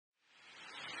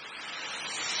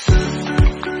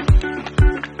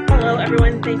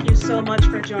everyone. Thank you so much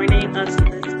for joining us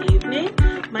this evening.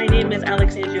 My name is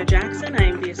Alexandria Jackson. I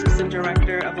am the Assistant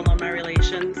Director of Alumni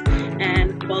Relations,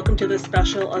 and welcome to this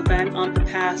special event on the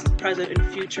past, present, and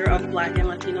future of Black and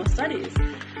Latino studies.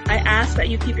 I ask that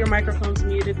you keep your microphones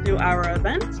muted through our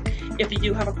event. If you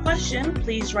do have a question,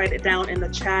 please write it down in the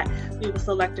chat. We will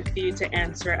select a few to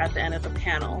answer at the end of the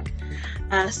panel.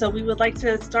 So we would like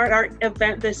to start our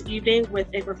event this evening with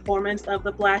a performance of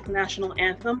the Black National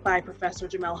Anthem by Professor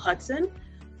Jamel Hudson.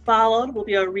 Followed will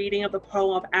be a reading of the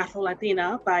poem of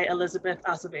Afro-Latina by Elizabeth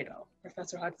Acevedo.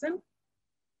 Professor Hudson.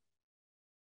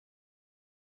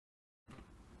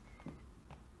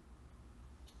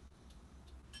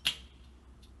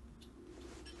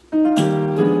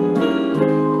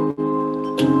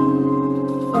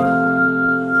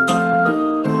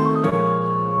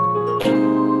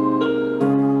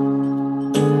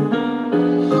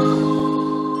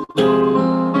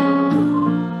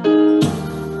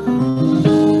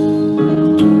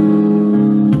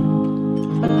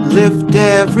 Lift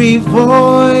every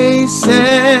voice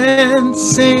and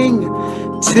sing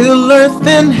till earth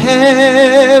and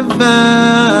heaven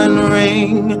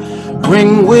ring.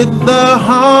 Ring with the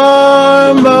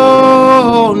harmonies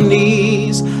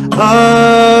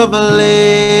of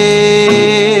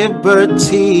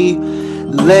liberty.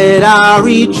 Let our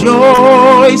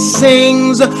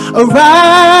rejoicings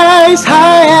arise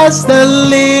high as the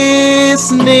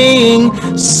listening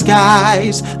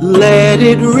skies. Let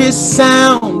it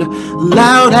resound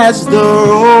loud as the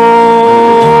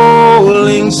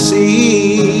rolling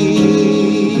seas.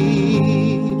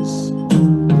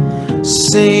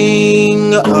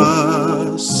 Sing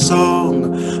a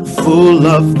song full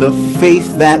of the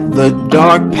faith that the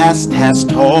dark past has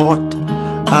taught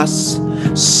us.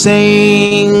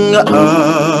 Sing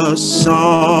a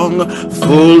song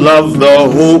full of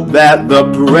the hope that the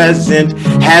present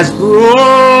has brought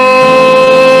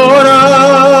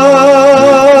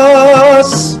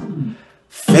us.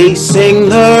 Facing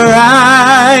the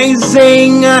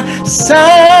rising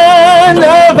sun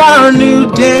of our new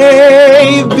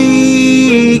day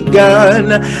begun,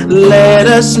 let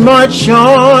us march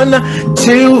on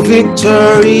till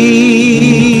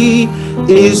victory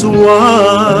is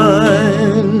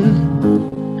won.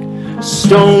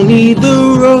 Stony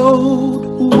the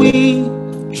road we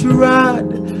trod,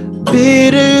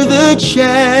 bitter the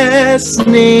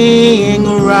chastening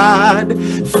rod,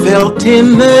 felt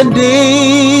in the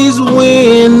days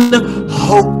when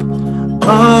hope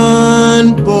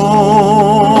unborn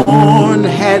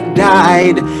had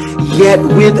died. Yet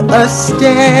with a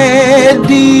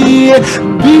steady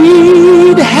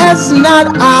beat has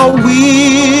not our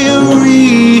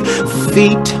weary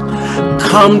feet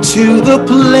come to the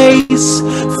place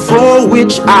for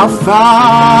which our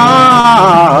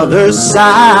fathers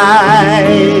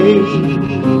sighed.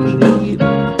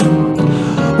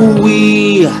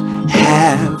 We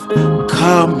have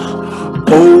come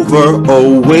over a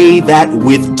way that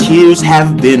with tears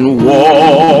have been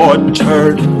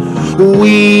watered.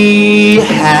 We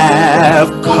have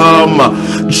come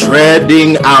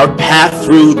treading our path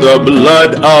through the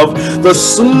blood of the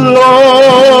slaughtered.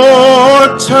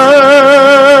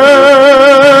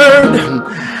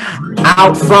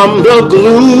 Out from the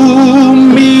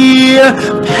gloomy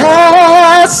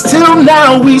past till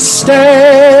now we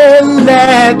stand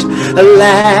at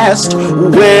last,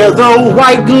 where the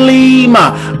white gleam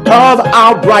of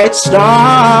our bright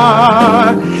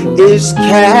star is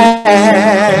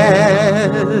cast.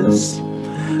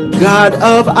 God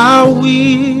of our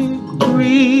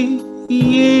weary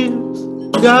years,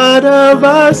 God of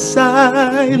our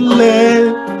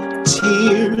silent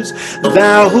tears,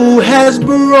 thou who has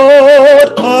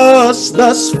brought us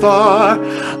thus far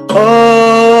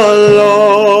along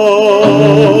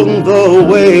the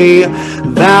way,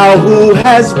 thou who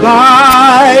has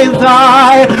by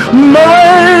thy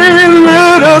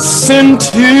might led us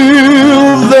into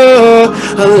the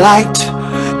light,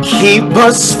 keep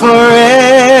us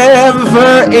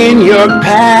forever in your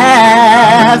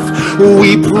path,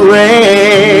 we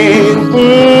pray.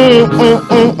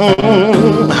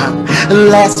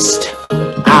 Lest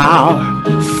our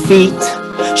feet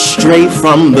stray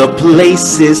from the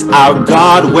places, our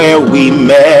God, where we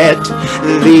met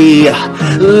thee,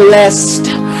 lest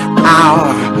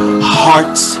our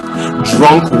hearts,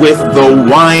 drunk with the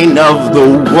wine of the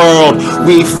world,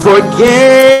 we forget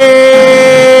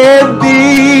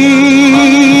thee.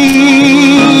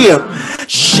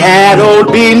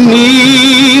 Shadowed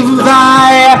beneath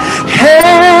thy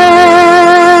hand,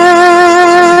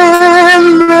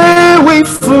 may we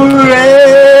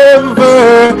forever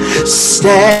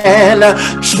stand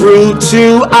true to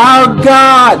our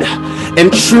God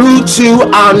and true to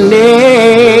our native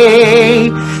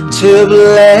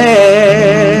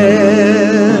land.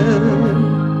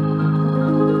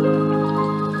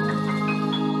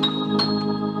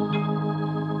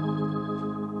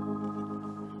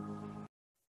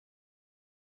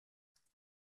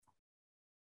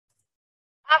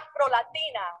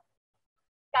 Afro-Latina,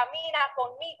 camina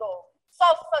conmigo,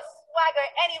 salsa swagger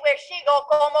anywhere she go,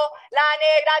 como la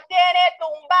negra tiene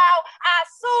tumbao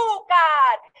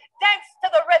azúcar. Dance to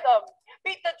the rhythm,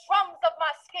 beat the drums of my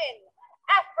skin.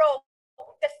 Afro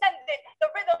descended, the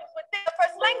rhythms within. The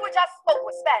first language I spoke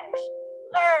was Spanish.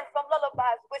 Learned from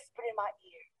lullabies whispered in my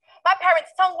ear. My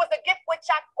parents' tongue was a gift which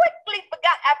I quickly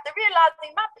forgot after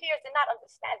realizing my peers did not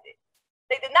understand it.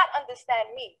 They did not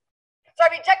understand me. So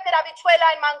I rejected habichuela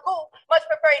and mango, much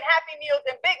preferring Happy Meals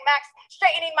and Big Macs,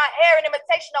 straightening my hair in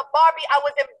imitation of Barbie. I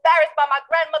was embarrassed by my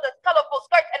grandmother's colorful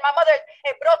skirts and my mother's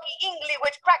broky English,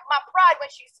 which cracked my pride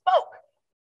when she spoke.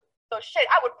 So shit,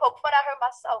 I would poke fun at her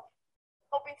myself,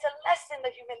 hoping to lessen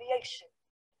the humiliation.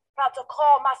 Proud to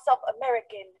call myself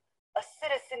American, a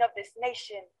citizen of this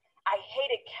nation. I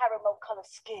hated caramel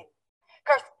colored skin.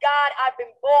 Curse God, I've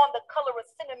been born the color of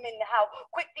cinnamon, how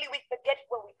quickly we forget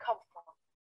where we come from.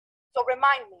 So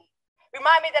remind me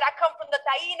that I come from the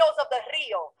Tainos of the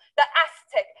Rio, the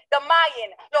Aztec, the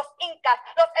Mayan, los Incas,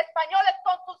 los españoles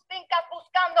con sus fincas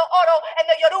buscando oro, and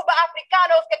the Yoruba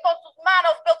Africanos que con sus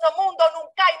manos built a mundo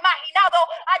nunca imaginado.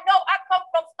 I know I come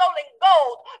from stolen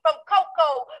gold, from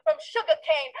cocoa, from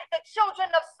sugarcane, the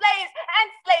children of slaves and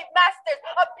slave masters,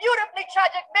 a beautifully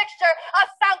tragic mixture,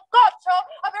 a sancocho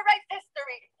of erased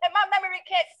history, and my memory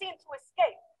can't seem to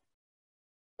escape.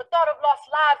 The thought of lost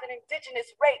lives and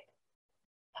indigenous rape,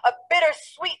 a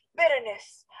bittersweet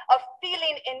bitterness, a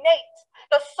feeling innate,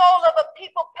 the soul of a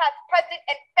people past, present,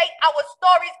 and fate. Our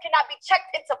stories cannot be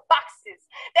checked into boxes.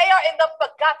 They are in the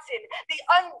forgotten, the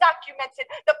undocumented,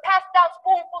 the passed down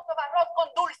spoonfuls of arroz con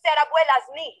dulce at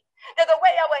abuela's knee. They're the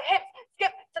way our hips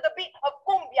skip to the beat of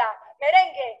cumbia,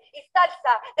 merengue, y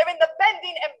salsa. They're in the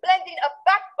bending and blending of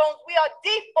backbones. We are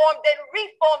deformed and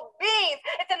reformed beings.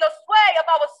 It's in the sway of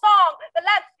our song, the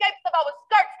landscapes of our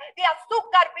skirts, the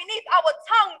azúcar beneath our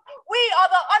tongues. We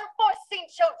are the unforeseen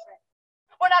children.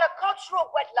 We're not a cultural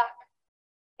wedlock.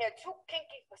 They're too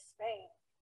kinky for Spain,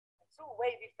 too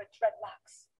wavy for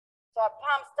dreadlocks. So our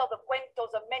palms tell the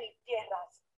cuentos of many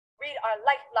tierras. Read our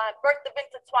lifeline, birth of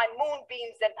intertwined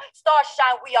moonbeams and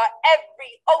starshine. We are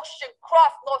every ocean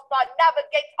cross, North Star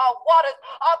navigates our waters.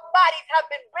 Our bodies have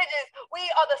been bridges. We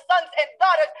are the sons and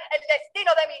daughters. El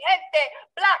destino de mi gente,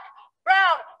 black,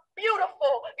 brown,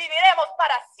 beautiful. Viviremos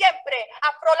para siempre,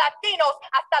 afro-latinos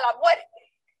hasta la muerte.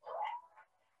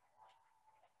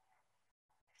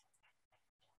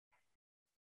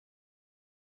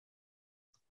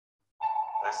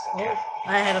 Oh,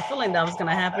 I had a feeling that was going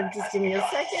to happen. Just give me a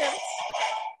second.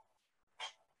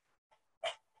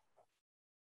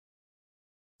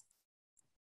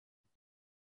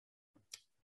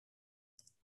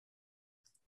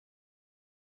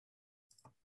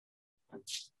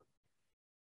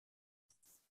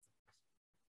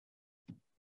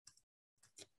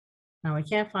 Now I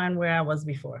can't find where I was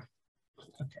before.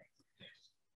 Okay.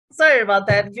 Sorry about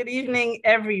that. Good evening,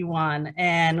 everyone.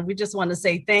 And we just want to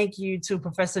say thank you to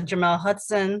Professor Jamel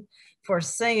Hudson for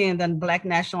singing the Black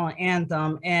National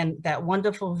Anthem and that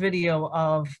wonderful video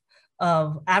of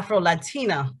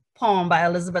Afro-Latina poem by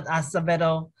Elizabeth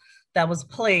Acevedo that was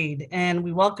played. And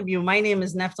we welcome you. My name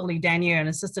is Neftali Danier, an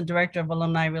Assistant Director of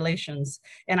Alumni Relations.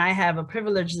 And I have a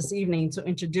privilege this evening to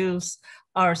introduce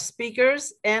our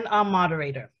speakers and our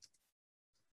moderator.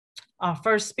 Our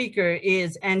first speaker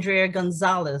is Andrea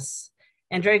Gonzalez.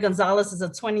 Andrea Gonzalez is a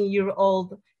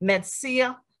 20-year-old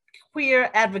Metsia queer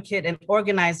advocate and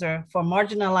organizer for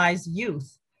marginalized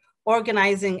youth,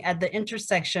 organizing at the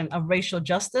intersection of racial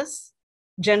justice,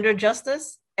 gender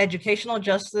justice, educational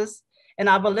justice, and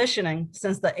abolitioning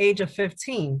since the age of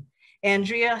 15.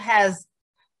 Andrea has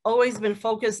always been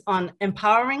focused on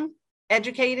empowering,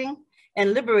 educating,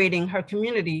 and liberating her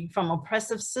community from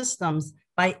oppressive systems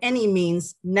by any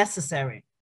means necessary.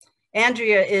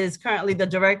 Andrea is currently the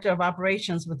Director of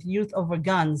Operations with Youth Over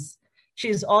Guns. She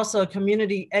is also a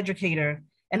community educator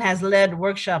and has led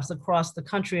workshops across the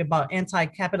country about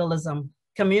anti-capitalism,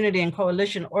 community and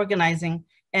coalition organizing,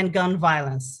 and gun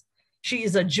violence. She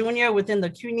is a junior within the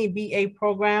CUNY BA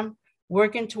program,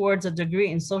 working towards a degree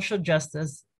in social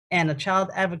justice and a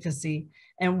child advocacy,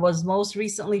 and was most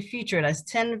recently featured as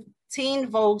Teen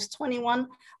Vogue's 21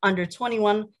 Under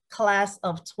 21 class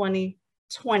of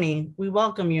 2020. We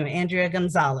welcome you, Andrea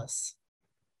Gonzalez.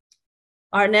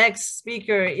 Our next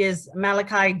speaker is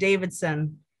Malachi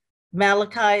Davidson.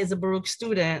 Malachi is a Baruch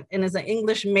student and is an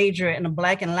English major and a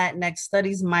Black and Latinx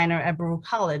studies minor at Baruch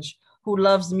College, who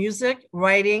loves music,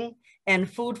 writing,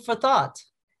 and food for thought.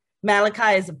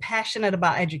 Malachi is passionate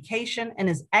about education and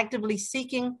is actively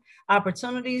seeking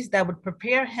opportunities that would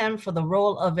prepare him for the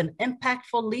role of an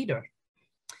impactful leader.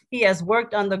 He has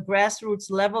worked on the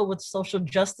grassroots level with social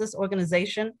justice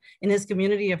organization in his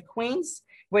community of Queens,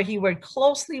 where he worked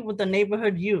closely with the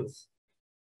neighborhood youth.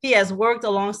 He has worked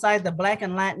alongside the Black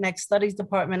and Latinx Studies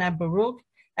Department at Baruch,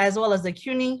 as well as the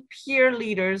CUNY peer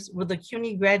leaders with the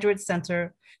CUNY Graduate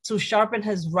Center to sharpen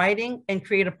his writing and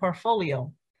create a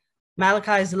portfolio.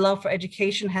 Malachi's love for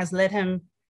education has led him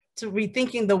to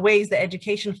rethinking the ways that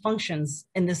education functions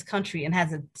in this country and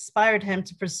has inspired him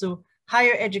to pursue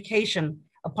higher education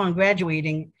upon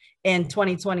graduating in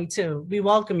 2022. We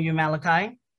welcome you,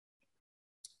 Malachi.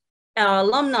 Our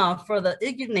alumna for the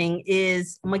evening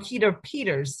is Makita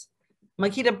Peters.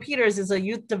 Makita Peters is a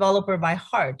youth developer by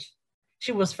heart.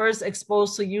 She was first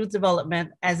exposed to youth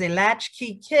development as a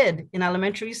latchkey kid in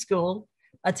elementary school,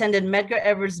 attended Medgar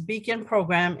Evers Beacon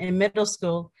program in middle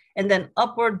school, and then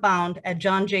upward bound at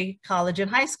John Jay College in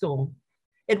high school.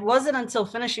 It wasn't until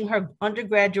finishing her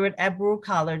undergraduate at Baruch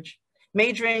College,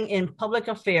 majoring in public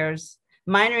affairs,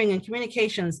 minoring in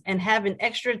communications, and having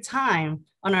extra time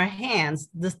on her hands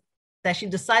that she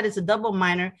decided to double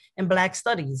minor in Black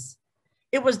studies.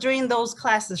 It was during those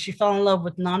classes she fell in love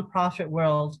with nonprofit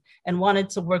world and wanted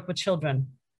to work with children.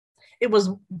 It was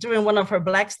during one of her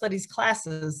Black studies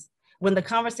classes when the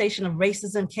conversation of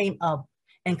racism came up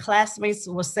and classmates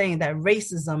were saying that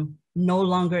racism no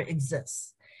longer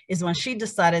exists, is when she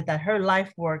decided that her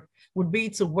life work would be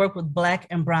to work with Black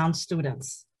and brown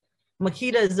students.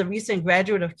 Makita is a recent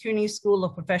graduate of CUNY School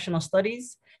of Professional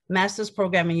Studies, Master's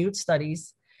Program in Youth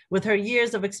Studies. With her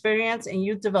years of experience in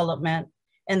youth development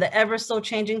and the ever so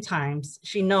changing times,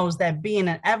 she knows that being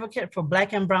an advocate for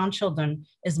Black and brown children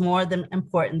is more than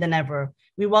important than ever.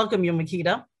 We welcome you,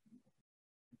 Makita.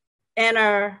 And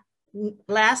our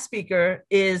last speaker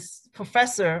is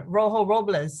Professor Rojo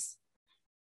Robles.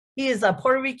 He is a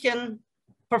Puerto Rican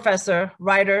professor,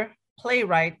 writer,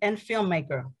 playwright, and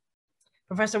filmmaker.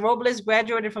 Professor Robles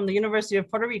graduated from the University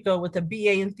of Puerto Rico with a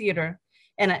BA in theater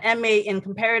and an MA in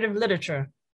comparative literature.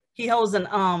 He holds an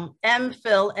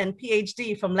MPhil and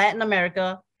PhD from Latin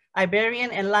America, Iberian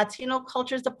and Latino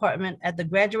Cultures Department at the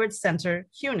Graduate Center,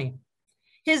 CUNY.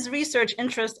 His research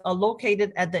interests are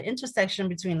located at the intersection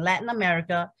between Latin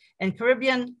America and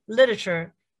Caribbean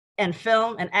literature and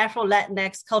film and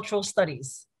Afro-Latinx cultural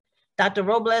studies. Dr.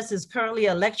 Robles is currently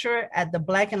a lecturer at the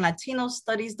Black and Latino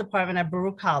Studies Department at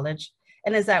Baruch College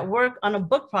and is at work on a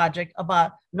book project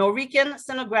about Norican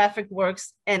scenographic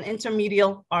works and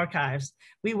intermedial archives.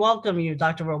 We welcome you,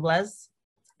 Dr. Robles.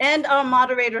 And our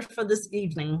moderator for this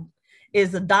evening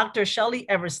is Dr. Shelley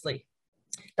Eversley.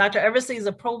 Dr. Eversley is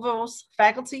a provost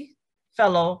faculty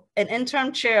fellow and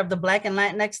interim chair of the Black and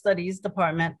Latinx Studies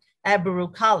Department at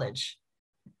Baruch College,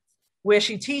 where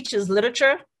she teaches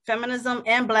literature, feminism,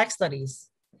 and Black studies.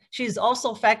 She's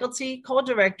also faculty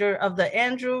co-director of the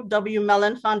Andrew W.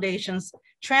 Mellon Foundation's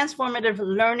Transformative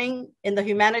Learning in the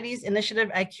Humanities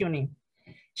Initiative at CUNY.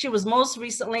 She was most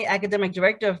recently academic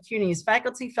director of CUNY's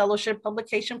Faculty Fellowship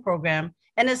Publication Program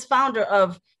and is founder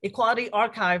of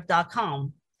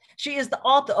EqualityArchive.com. She is the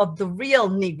author of The Real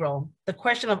Negro, The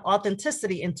Question of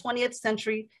Authenticity in 20th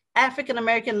Century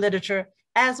African-American Literature,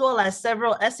 as well as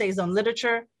several essays on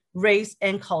literature, race,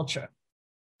 and culture.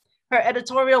 Her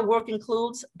editorial work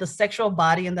includes The Sexual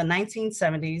Body in the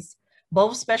 1970s,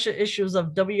 both special issues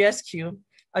of WSQ,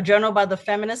 a journal by the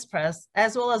Feminist Press,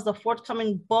 as well as the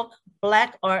forthcoming book,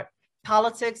 Black Art,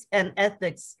 Politics, and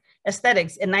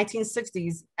Aesthetics in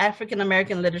 1960s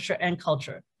African-American Literature and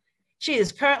Culture. She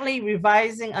is currently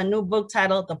revising a new book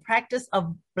titled The Practice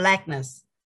of Blackness,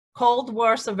 Cold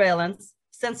War Surveillance,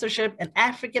 Censorship, and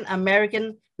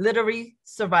African-American Literary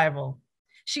Survival.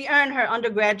 She earned her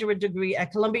undergraduate degree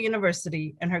at Columbia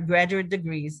University and her graduate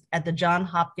degrees at the Johns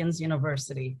Hopkins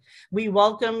University. We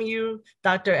welcome you,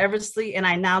 Dr. Eversley, and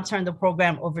I now turn the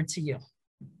program over to you.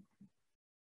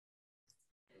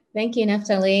 Thank you,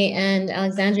 Neftali and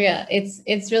Alexandria.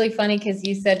 It's really funny because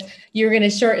you said you were going to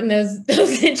shorten those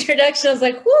introductions. I was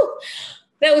like, whoo,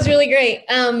 that was really great.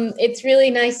 It's really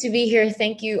nice to be here.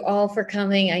 Thank you all for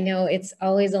coming. I know it's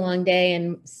always a long day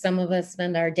and some of us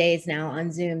spend our days now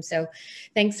on Zoom. So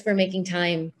thanks for making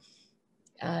time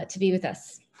to be with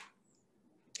us.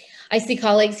 I see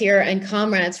colleagues here and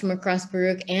comrades from across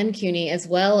Baruch and CUNY, as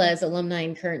well as alumni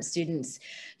and current students.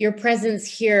 Your presence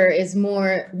here is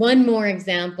one more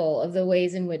example of the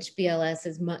ways in which BLS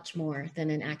is much more than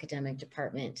an academic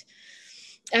department.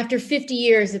 After 50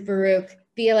 years at Baruch,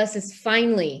 BLS is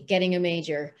finally getting a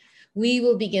major, we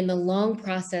will begin the long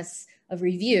process of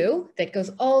review that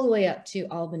goes all the way up to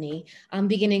Albany,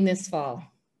 beginning this fall.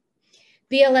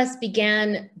 BLS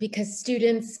began because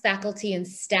students, faculty, and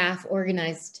staff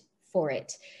organized for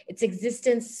it. Its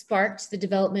existence sparked the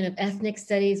development of ethnic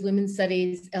studies, women's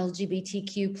studies,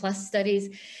 LGBTQ plus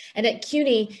studies. And at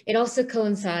CUNY, it also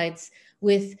coincides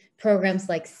with programs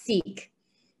like SEEK.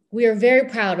 We are very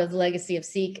proud of the legacy of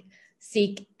SEEK,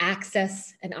 SEEK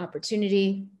access and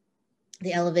opportunity,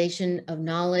 the elevation of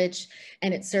knowledge,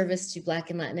 and its service to Black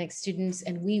and Latinx students,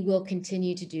 and we will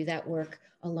continue to do that work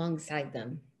alongside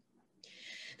them.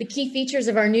 The key features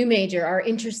of our new major are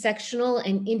intersectional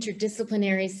and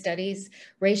interdisciplinary studies,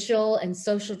 racial and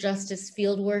social justice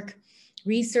fieldwork,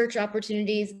 research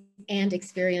opportunities, and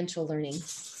experiential learning.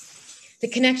 The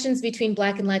connections between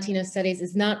Black and Latino studies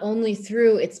is not only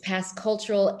through its past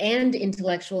cultural and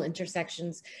intellectual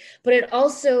intersections, but it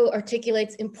also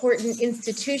articulates important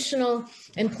institutional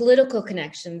and political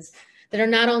connections that are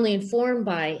not only informed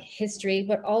by history,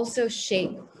 but also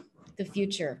shape the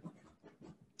future.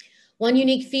 One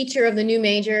unique feature of the new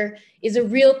major is a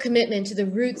real commitment to the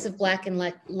roots of Black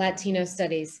and Latino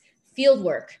studies,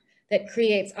 fieldwork that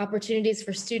creates opportunities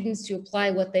for students to apply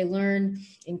what they learn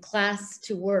in class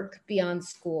to work beyond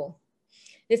school.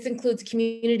 This includes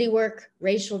community work,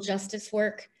 racial justice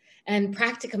work, and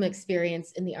practicum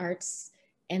experience in the arts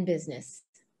and business.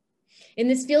 In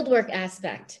this fieldwork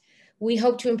aspect, we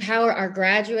hope to empower our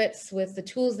graduates with the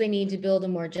tools they need to build a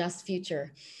more just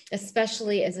future,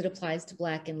 especially as it applies to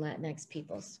Black and Latinx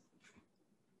peoples.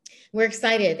 We're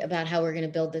excited about how we're going to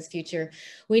build this future.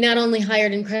 We not only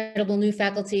hired incredible new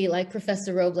faculty like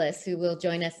Professor Robles, who will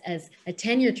join us as a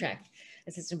tenure-track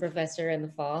assistant professor in the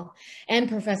fall, and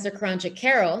Professor Karancha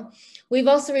Carroll, we've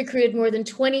also recruited more than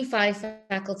 25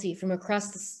 faculty from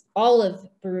across all of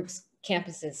Baruch's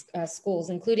campuses, schools,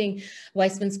 including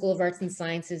Weissman School of Arts and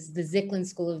Sciences, the Zicklin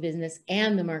School of Business,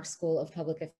 and the Marx School of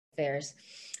Public Affairs.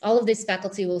 All of this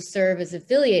faculty will serve as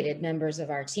affiliated members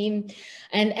of our team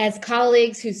and as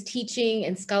colleagues whose teaching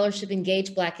and scholarship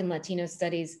engage Black and Latino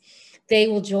studies. They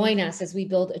will join us as we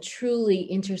build a truly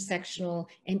intersectional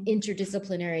and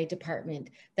interdisciplinary department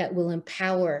that will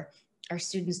empower our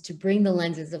students to bring the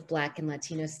lenses of Black and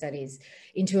Latino studies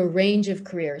into a range of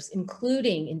careers,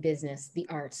 including in business, the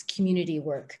arts, community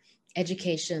work,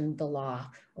 education, the law,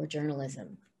 or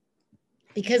journalism.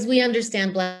 Because we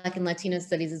understand Black and Latino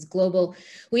studies is global,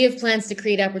 we have plans to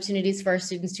create opportunities for our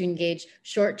students to engage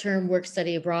short-term work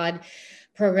study abroad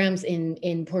programs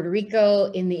in Puerto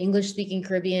Rico, in the English-speaking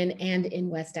Caribbean, and in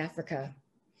West Africa.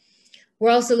 We're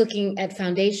also looking at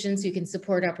foundations who can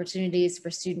support opportunities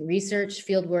for student research,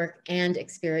 fieldwork, and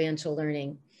experiential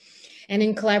learning. And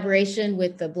in collaboration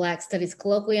with the Black Studies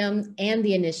Colloquium and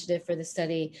the Initiative for the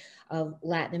Study of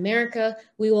Latin America,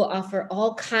 we will offer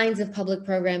all kinds of public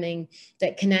programming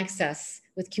that connects us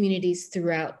with communities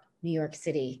throughout New York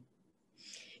City.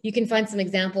 You can find some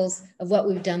examples of what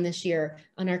we've done this year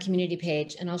on our community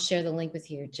page, and I'll share the link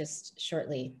with you just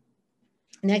shortly.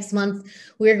 Next month,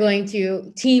 we're going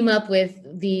to team up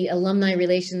with the Alumni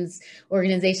Relations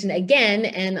Organization again,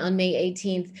 and on May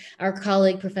 18th, our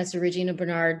colleague, Professor Regina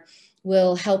Bernard,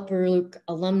 will help Baruch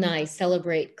alumni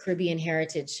celebrate Caribbean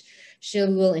heritage. She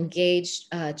will engage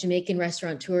Jamaican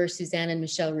restaurateur Suzanne and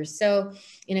Michelle Rousseau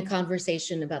in a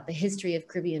conversation about the history of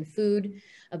Caribbean food,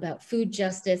 about food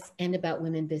justice, and about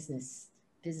women business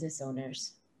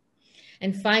owners.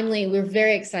 And finally, we're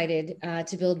very excited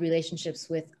to build relationships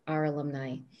with our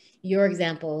alumni. Your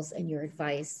examples and your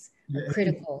advice are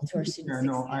critical to our students'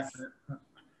 success.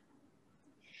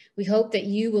 We hope that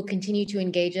you will continue to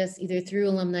engage us either through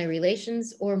alumni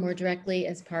relations or more directly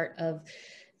as part of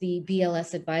the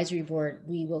BLS advisory board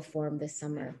we will form this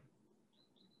summer.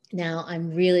 Now,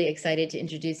 I'm really excited to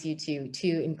introduce you to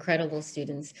two incredible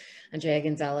students, Andrea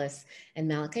Gonzalez and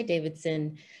Malachi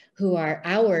Davidson, who are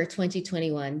our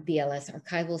 2021 BLS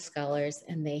Archival Scholars,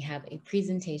 and they have a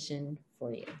presentation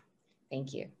for you.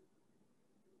 Thank you.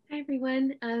 Hi,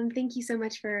 everyone. Thank you so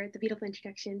much for the beautiful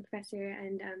introduction, Professor,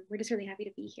 and we're just really happy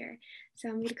to be here. So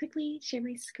I'm going to quickly share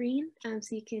my screen so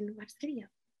you can watch the video.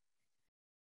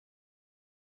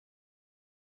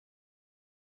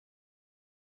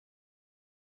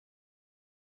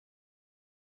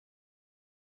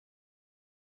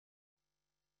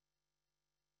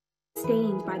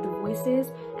 Sustained by the voices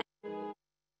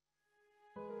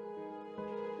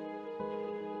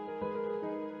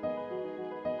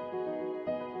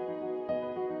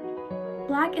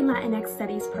Black and Latinx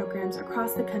studies programs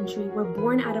across the country were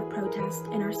born out of protest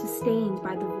and are sustained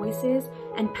by the voices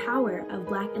and power of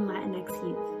Black and Latinx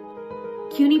youth.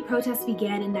 CUNY protests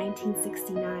began in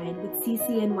 1969 with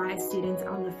CCNY students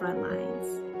on the front lines.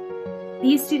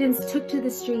 These students took to the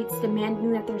streets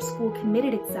demanding that their school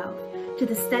committed itself to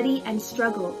the study and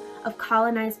struggle of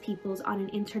colonized peoples on an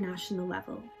international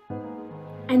level.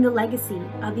 And the legacy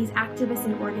of these activists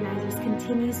and organizers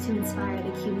continues to inspire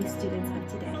the CUNY students of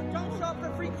today. Don't show up for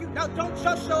free CUNY. No, don't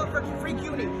just show up for free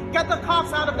CUNY. Get the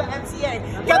cops out of the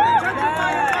MCA. Get the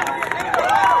gentrifiers out of the MCA.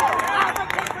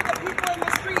 Advocate for the people in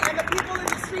the street, and the people in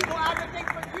the street will advocate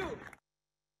for you.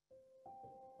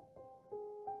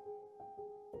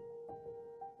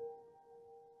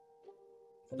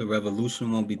 The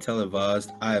revolution won't be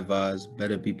televised. I advise,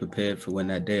 better be prepared for when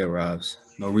that day arrives.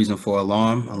 No reason for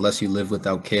alarm unless you live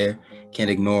without care. Can't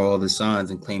ignore all the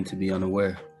signs and claim to be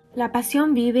unaware. La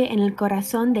pasión vive en el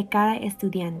corazón de cada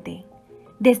estudiante.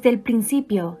 Desde el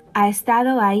principio ha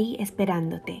estado ahí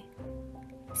esperándote.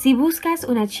 Si buscas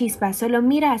una chispa, solo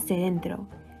mira hacia dentro.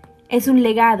 Es un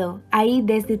legado ahí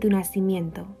desde tu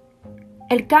nacimiento.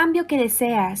 El cambio que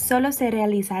deseas solo se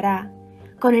realizará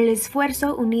con el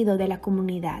esfuerzo unido de la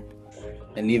comunidad.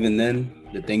 And even then,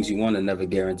 the things you want are never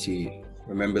guaranteed.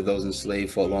 Remember, those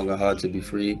enslaved fought long and hard to be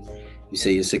free. You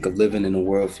say you're sick of living in a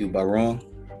world fueled by wrong.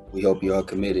 We hope you are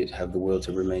committed, have the will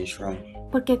to remain strong.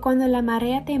 Porque cuando la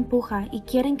marea te empuja y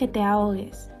quieren que te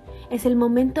ahogues, es el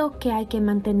momento que hay que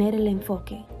mantener el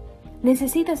enfoque.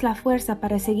 Necesitas la fuerza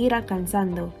para seguir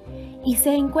alcanzando, y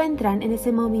se encuentran en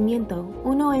ese movimiento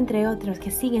uno entre otros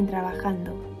que siguen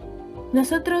trabajando.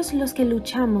 Nosotros los que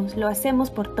luchamos lo hacemos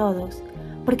por todos,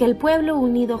 porque el pueblo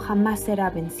unido jamás será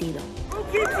vencido.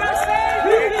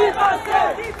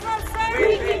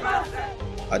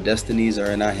 Our destinies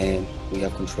are in our hand. We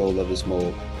have control of its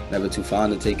mold. Never too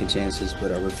fond of taking chances,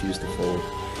 but I refuse to fold.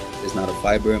 There's not a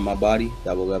fiber in my body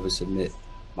that will ever submit.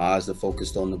 My eyes are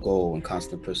focused on the goal in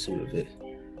constant pursuit of it.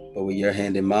 But with your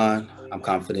hand in mine, I'm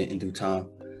confident in due time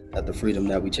that the freedom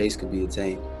that we chase could be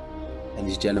attained, and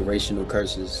these generational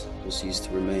curses will cease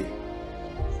to remain.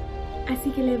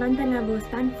 Así que levanta la voz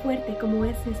tan fuerte como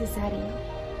es necesario.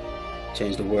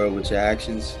 Change the world with your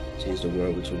actions, change the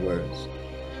world with your words.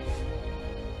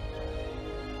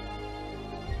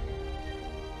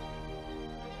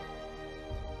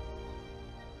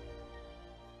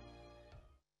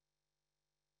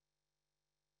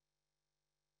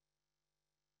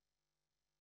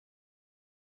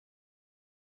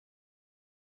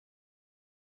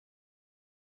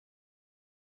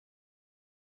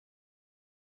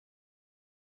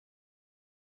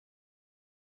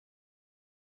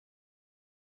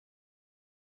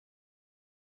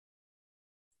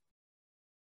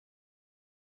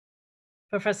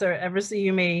 Professor Eversey,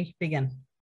 you may begin.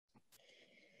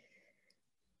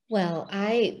 Well,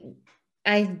 I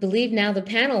believe now the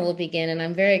panel will begin, and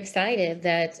I'm very excited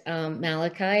that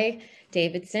Malachi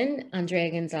Davidson,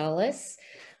 Andrea Gonzalez,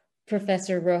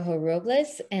 Professor Rojo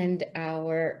Robles, and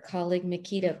our colleague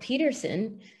Makita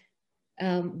Peterson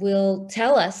will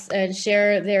tell us and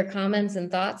share their comments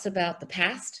and thoughts about the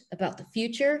past, about the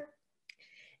future,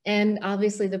 and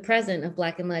obviously the present of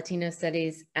Black and Latino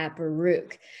studies at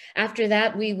Baruch. After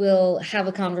that, we will have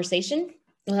a conversation.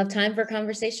 We'll have time for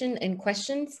conversation and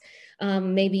questions.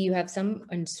 Maybe you have some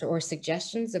or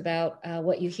suggestions about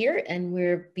what you hear, and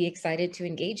we'll be excited to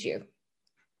engage you.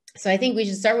 So I think we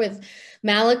should start with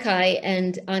Malachi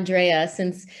and Andrea,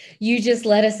 since you just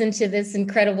led us into this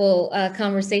incredible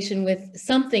conversation with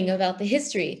something about the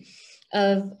history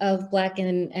of Black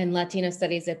and Latino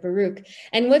studies at Baruch.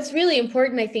 And what's really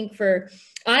important, I think,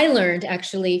 I learned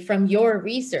actually from your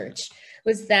research,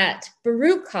 was that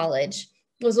Baruch College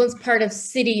was once part of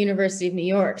City University of New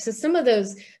York. So some of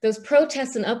those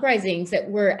protests and uprisings that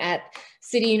were at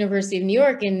City University of New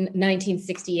York in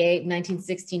 1968,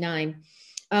 1969,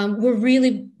 were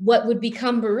really what would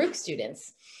become Baruch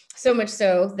students. So much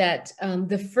so that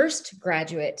the first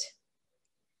graduate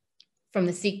from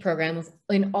the SEEK program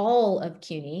in all of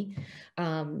CUNY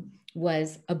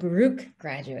was a Baruch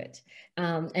graduate.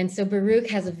 And so Baruch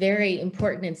has a very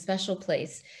important and special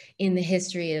place in the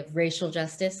history of racial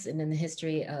justice and in the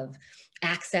history of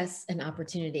access and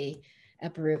opportunity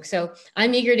at Baruch. So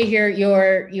I'm eager to hear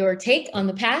your take on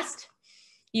the past,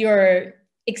 your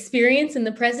experience in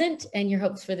the present, and your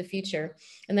hopes for the future.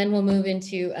 And then we'll move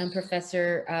into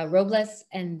Professor Robles,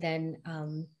 and then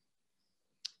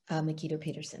Makita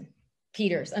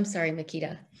Peters. I'm sorry,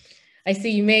 Makita. I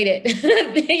see you made it.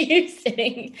 You're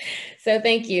sitting. So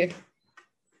thank you.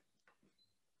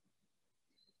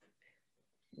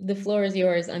 The floor is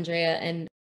yours, Andrea. And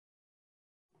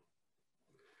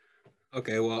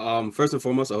Okay, well, first and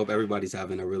foremost, I hope everybody's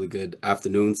having a really good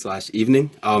afternoon slash evening.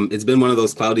 It's been one of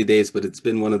those cloudy days, but it's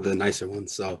been one of the nicer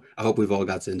ones. So I hope we've all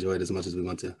got to enjoy it as much as we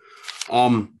want to.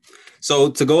 Um,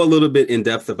 so to go a little bit in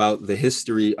depth about the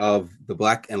history of the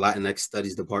Black and Latinx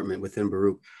Studies Department within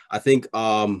Baruch, I think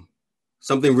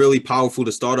something really powerful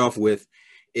to start off with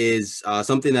is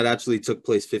something that actually took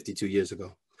place 52 years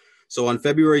ago. So on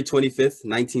February 25th,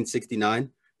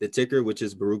 1969, the Ticker, which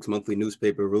is Baruch's monthly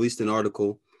newspaper, released an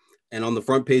article, and on the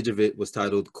front page of it was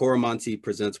titled Coromantee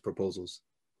Presents Proposals.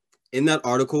 In that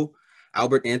article,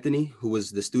 Albert Anthony, who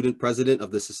was the student president of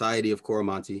the Society of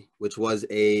Coromantee, which was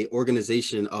an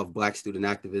organization of Black student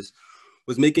activists,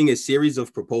 was making a series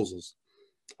of proposals,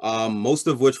 most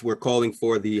of which were calling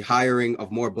for the hiring of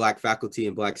more Black faculty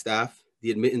and Black staff,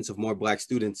 the admittance of more Black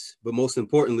students, but most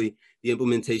importantly, the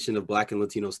implementation of Black and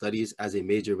Latino studies as a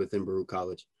major within Baruch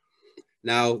College.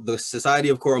 Now, the Society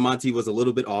of Coromantee was a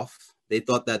little bit off. They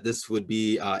thought that this would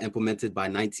be implemented by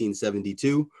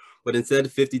 1972, but instead,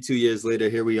 52 years later,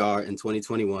 here we are in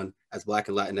 2021 as Black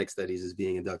and Latinx Studies is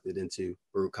being inducted into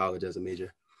Baruch College as a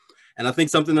major. And I think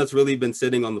something that's really been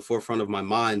sitting on the forefront of my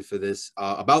mind for this,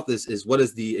 about this, is what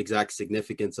is the exact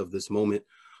significance of this moment?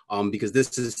 Because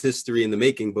this is history in the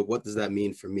making, but what does that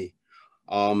mean for me?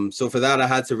 So for that, I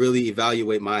had to really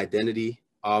evaluate my identity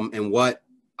and what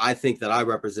I think that I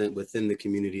represent within the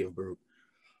community of Baruch.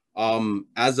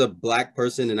 As a Black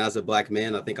person and as a Black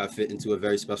man, I think I fit into a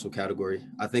very special category.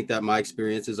 I think that my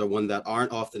experiences are one that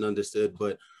aren't often understood,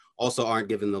 but also aren't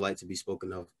given the light to be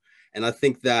spoken of. And I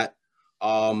think that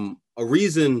a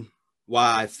reason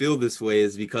why I feel this way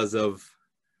is because of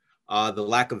the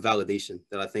lack of validation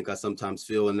that I think I sometimes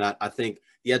feel, and that I think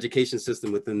the education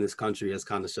system within this country has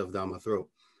kind of shoved down my throat.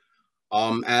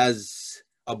 As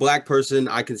a Black person,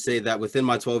 I can say that within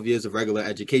my 12 years of regular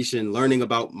education, learning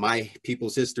about my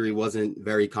people's history wasn't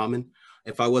very common.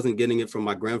 If I wasn't getting it from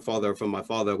my grandfather or from my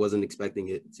father, I wasn't expecting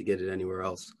it to get it anywhere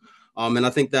else. And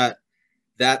I think that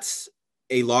that's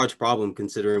a large problem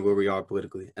considering where we are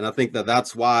politically. And I think that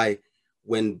that's why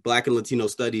when Black and Latino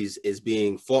studies is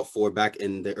being fought for back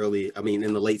in the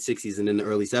in the late 60s and in the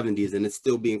early 70s, and it's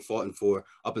still being fought for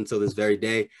up until this very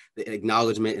day, the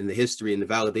acknowledgement and the history and the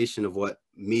validation of what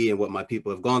me and what my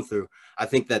people have gone through, I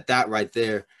think that that right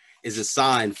there is a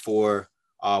sign for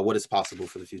what is possible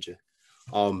for the future.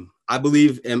 I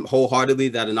believe wholeheartedly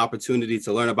that an opportunity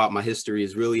to learn about my history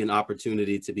is really an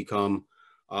opportunity to become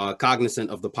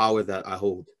cognizant of the power that I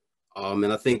hold.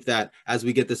 And I think that as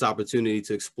we get this opportunity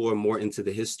to explore more into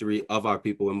the history of our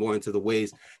people and more into the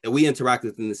ways that we interact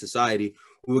within the society,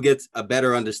 we will get a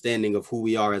better understanding of who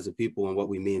we are as a people and what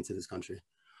we mean to this country.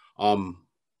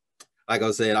 Like I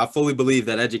was saying, I fully believe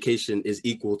that education is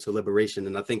equal to liberation.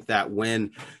 And I think that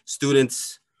when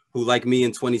students who, like me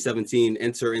in 2017,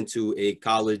 enter into a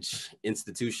college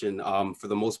institution, for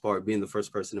the most part, being the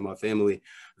first person in my family,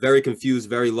 very confused,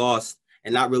 very lost,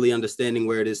 and not really understanding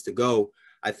where it is to go,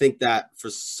 I think that for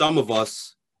some of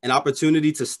us, an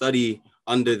opportunity to study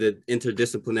under the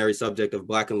interdisciplinary subject of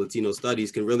Black and Latino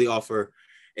studies can really offer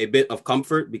a bit of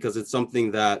comfort, because it's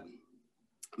something that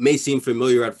may seem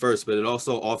familiar at first, but it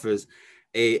also offers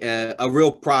a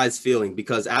real prize feeling,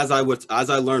 because as I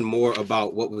learned more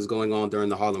about what was going on during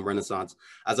the Harlem Renaissance,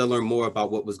 as I learned more about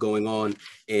what was going on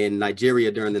in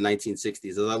Nigeria during the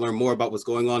 1960s, as I learned more about what's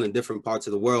going on in different parts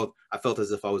of the world, I felt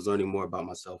as if I was learning more about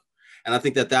myself. And I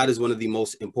think that that is one of the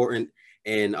most important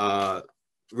and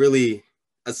really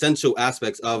essential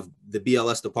aspects of the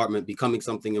BLS department becoming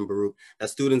something in Baruch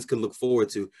that students can look forward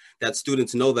to, that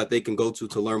students know that they can go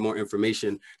to learn more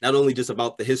information, not only just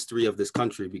about the history of this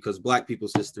country, because Black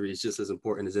people's history is just as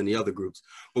important as any other groups,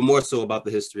 but more so about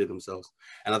the history of themselves.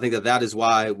 And I think that that is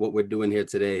why what we're doing here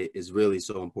today is really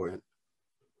so important.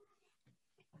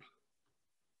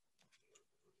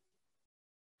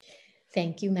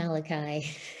 Thank you, Malachi.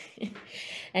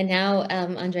 And now,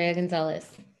 Andrea Gonzalez.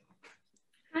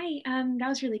 Hi, that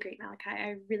was really great, Malachi.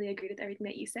 I really agreed with everything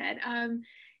that you said.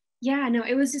 Yeah, no,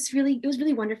 it was really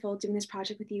wonderful doing this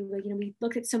project with you. Like, we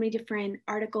looked at so many different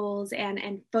articles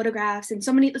and photographs and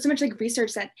so much like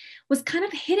research that was kind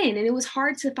of hidden, and it was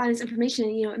hard to find this information.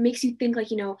 And, it makes you think, like,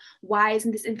 why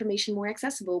isn't this information more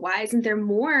accessible? Why isn't there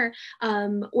more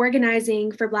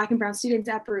organizing for Black and Brown students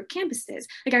at Baruch campuses?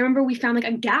 Like, I remember we found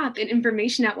like a gap in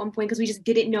information at one point because we just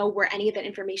didn't know where any of that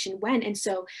information went. And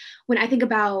so when I think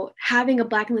about having a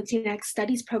Black and Latinx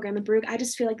studies program in Baruch, I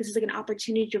just feel like this is like an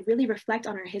opportunity to really reflect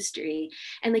on our history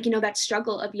and, like, that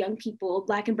struggle of young people,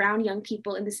 Black and Brown young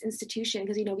people in this institution,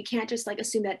 because we can't just like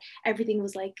assume that everything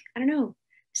was like, I don't know,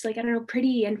 just like, I don't know,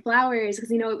 pretty and flowers,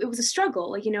 because, you know, it was a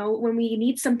struggle. Like, you know, when we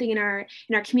need something in our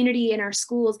community, in our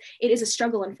schools, it is a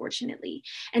struggle, unfortunately.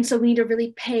 And so we need to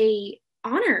really pay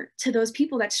honor to those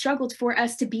people that struggled for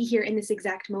us to be here in this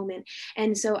exact moment.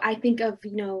 And so I think of,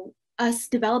 you know, us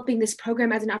developing this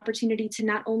program as an opportunity to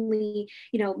not only,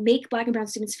 you know, make Black and brown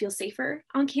students feel safer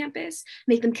on campus,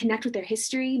 make them connect with their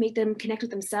history, make them connect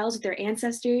with themselves, with their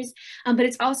ancestors, but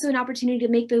it's also an opportunity to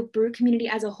make the Baruch community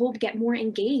as a whole get more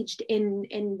engaged in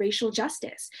racial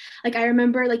justice. Like, I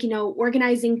remember, like, you know,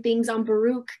 organizing things on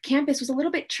Baruch campus was a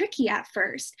little bit tricky at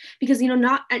first, because, you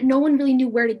know, no one really knew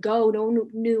where to go, no one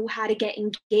knew how to get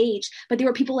engaged, but there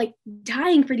were people like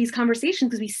dying for these conversations,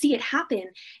 because we see it happen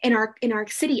in our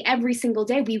city every single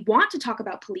day. We want to talk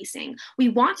about policing. We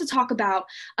want to talk about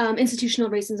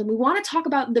institutional racism. We want to talk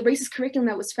about the racist curriculum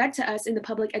that was fed to us in the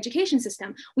public education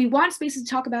system. We want spaces to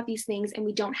talk about these things, and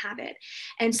we don't have it.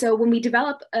 And so when we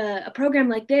develop a program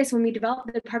like this, when we develop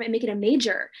the department and make it a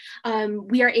major,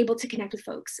 we are able to connect with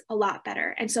folks a lot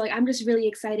better. And so, like, I'm just really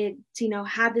excited to, you know,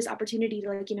 have this opportunity to,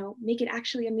 like, you know, make it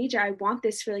actually a major. I want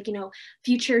this for, like, you know,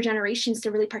 future generations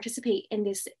to really participate in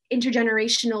this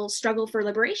intergenerational struggle for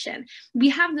liberation. We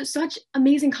have such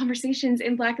amazing conversations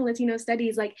in Black and Latino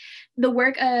studies. Like, the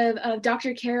work of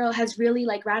Dr. Carroll has really,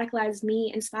 like, radicalized me,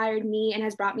 inspired me, and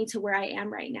has brought me to where I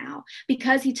am right now,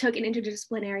 because he took an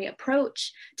interdisciplinary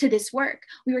approach to this work.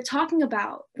 We were talking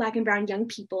about Black and brown young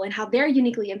people and how they're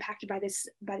uniquely impacted by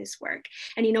this work.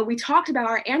 And, you know, we talked about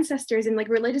our ancestors and, like,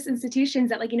 religious institutions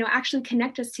that, like, you know, actually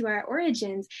connect us to our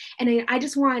origins. And I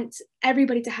just want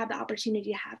everybody to have the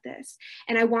opportunity to have this.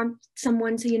 And I want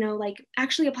someone to, you know, like,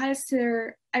 actually apply this to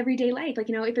their everyday life. Like,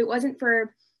 you know, if it wasn't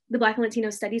for the Black and Latino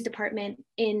Studies department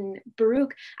in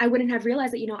Baruch, I wouldn't have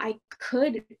realized that, you know, I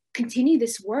could continue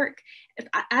this work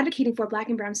advocating for Black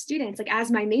and brown students, like,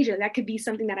 as my major. That could be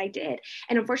something that I did.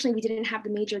 And unfortunately, we didn't have the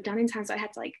major done in time, so I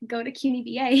had to, like, go to CUNY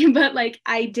BA. But, like,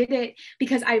 I did it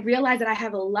because I realized that I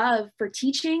have a love for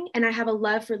teaching, and I have a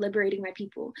love for liberating my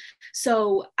people.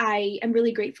 So I am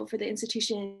really grateful for the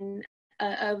institution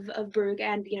of Baruch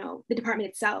and, you know, the department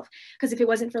itself, because if it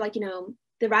wasn't for, like, you know,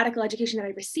 the radical education that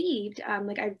I received,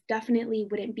 like, I definitely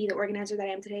wouldn't be the organizer that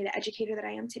I am today, the educator that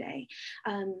I am today.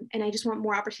 And I just want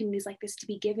more opportunities like this to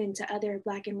be given to other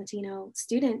Black and Latino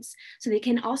students, so they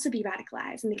can also be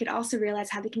radicalized, and they could also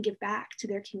realize how they can give back to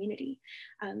their community.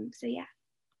 So yeah.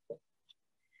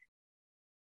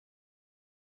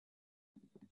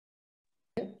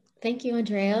 Thank you,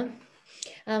 Andrea.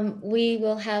 We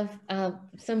will have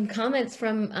some comments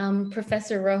from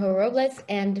Professor Rojo Robles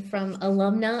and from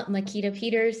alumna Makita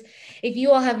Peters. If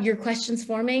you all have your questions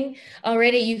forming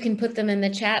already, you can put them in the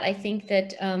chat. I think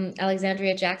that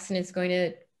Alexandria Jackson is going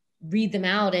to read them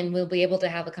out, and we'll be able to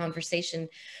have a conversation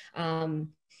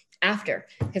after,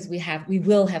 because we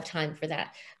will have time for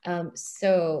that.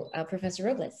 Professor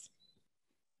Robles.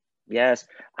 Yes.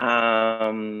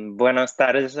 Buenas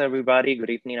tardes, everybody. Good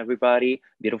evening, everybody.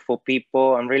 Beautiful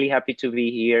people. I'm really happy to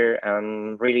be here.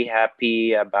 I'm really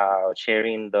happy about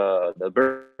sharing the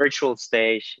virtual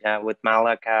stage with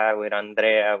Malachi, with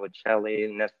Andrea, with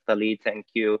Shelly, Nestali. Thank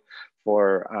you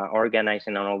for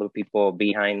organizing and all the people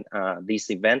behind this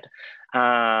event.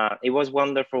 It was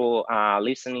wonderful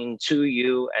listening to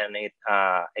you, and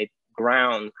it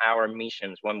ground our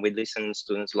missions when we listen to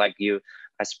students like you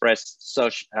express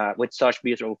such with such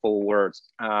beautiful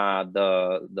words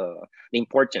the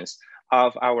importance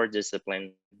of our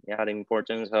discipline, the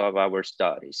importance of our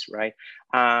studies, right?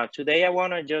 Today I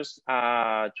want to just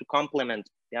to complement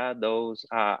those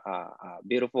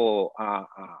beautiful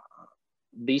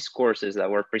discourses that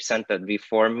were presented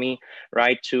before me,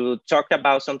 right, to talk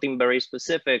about something very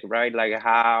specific, right, like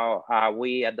how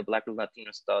we at the Black and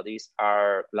Latino Studies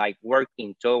are, like,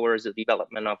 working towards the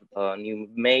development of a new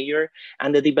major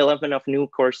and the development of new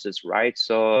courses, right?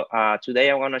 So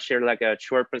today I want to share, like, a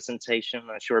short presentation,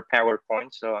 a short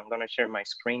PowerPoint. So I'm going to share my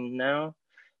screen now.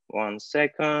 1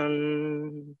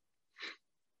 second.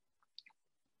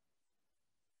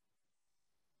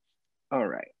 All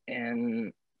right,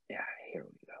 and yeah, here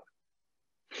we go.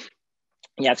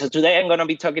 Yeah, so today I'm going to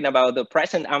be talking about the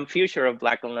present and future of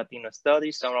Black and Latino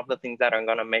studies. Some of the things that I'm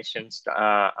going to mention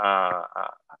are,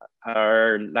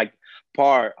 like,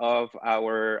 part of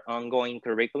our ongoing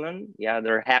curriculum. Yeah,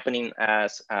 they're happening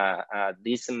as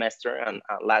this semester and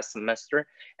last semester,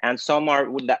 and some are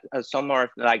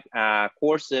like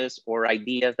courses or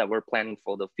ideas that we're planning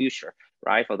for the future,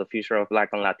 right? For the future of Black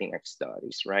and Latinx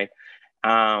studies, right?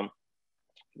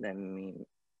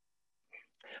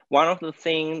 one of the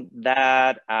things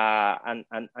that,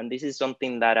 and this is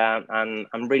something that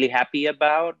I'm really happy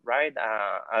about, right?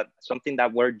 Something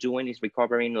that we're doing is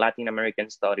recovering Latin American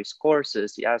Studies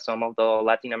courses. Yeah, some of the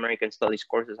Latin American Studies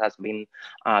courses has been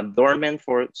dormant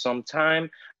for some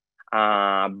time,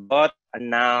 but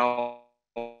now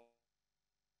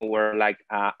we're like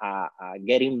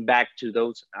getting back to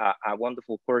those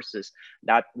wonderful courses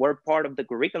that were part of the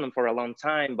curriculum for a long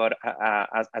time, but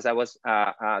as I was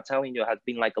telling you, has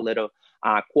been like a little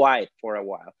quiet for a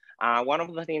while. One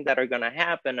of the things that are going to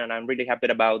happen, and I'm really happy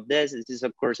about this is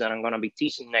a course that I'm going to be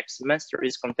teaching next semester,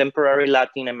 is contemporary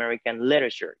Latin American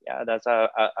literature. Yeah, that's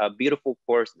a beautiful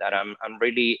course that I'm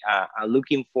really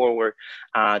looking forward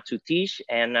to teach.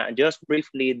 And just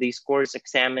briefly, this course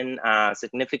examine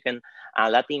significant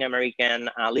Latin American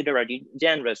literary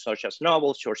genres such as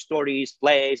novels, short stories,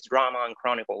 plays, drama, and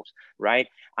chronicles, right?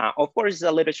 Of course, it's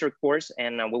a literature course,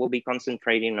 and we will be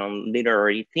concentrating on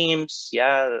literary themes,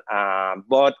 yeah,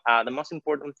 but the most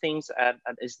important things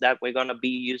is that we're gonna be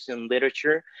using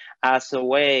literature as a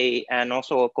way, and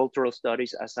also cultural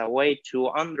studies as a way to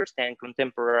understand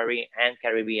contemporary and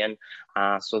Caribbean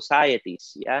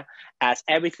societies, yeah? As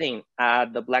everything,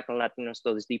 the Black and Latino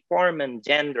Studies Department,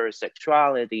 gender,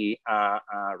 sexuality,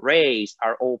 race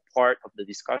are all part of the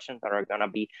discussions that are gonna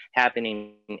be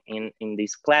happening in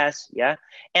this class, yeah?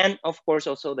 And of course,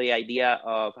 also the idea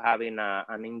of having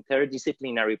an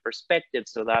interdisciplinary perspective.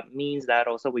 So that means that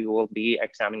also we will be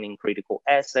examining critical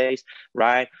essays,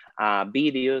 right?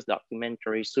 Videos,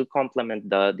 documentaries to complement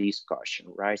the discussion,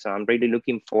 right? So I'm really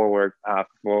looking forward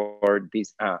for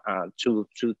this to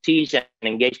teach and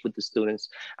engage with the students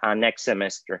next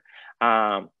semester.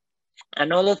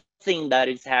 Another thing that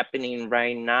is happening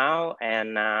right now,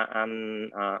 and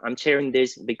I'm sharing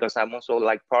this because I'm also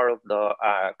like part of the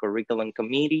curriculum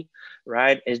committee,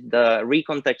 right? Is the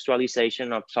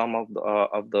recontextualization of some of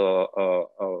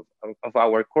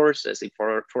our courses. If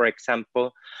for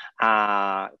example,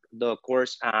 the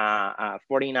course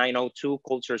 4902,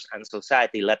 Cultures and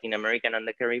Society, Latin American and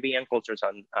the Caribbean Cultures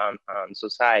and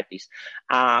Societies.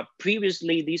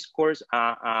 Previously, this course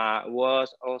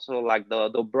was also like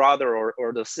the brother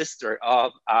or the sister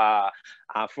of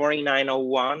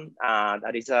 4901,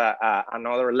 that is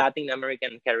another Latin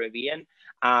American Caribbean.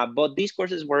 But these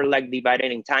courses were like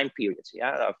divided in time periods.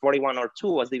 Yeah,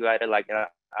 4102 was divided like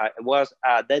it was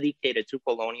dedicated to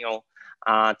colonial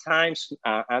times,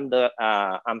 and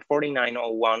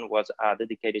 4901 was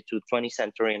dedicated to 20th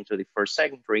century and 21st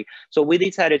century. So we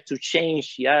decided to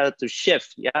change, yeah, to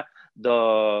shift, yeah, the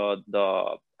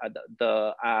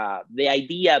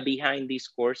idea behind these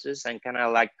courses and kind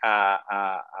of like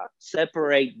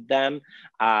separate them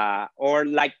or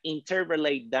like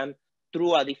interrelate them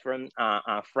through a different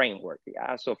framework.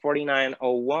 Yeah, so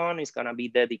 4901 is going to be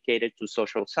dedicated to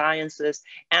social sciences,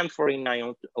 and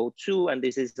 4902, and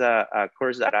this is a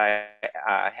course that I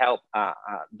helped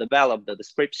develop the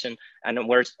description, and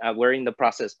we're in the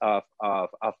process of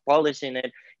polishing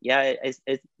it. Yeah, it's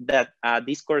that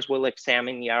this course will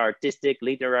examine the artistic,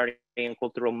 literary, and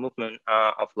cultural movement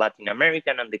of Latin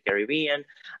American and the Caribbean,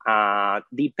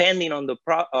 depending on the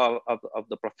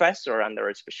professor and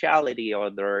their specialty or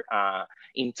their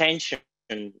intention.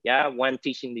 Yeah, when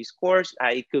teaching this course,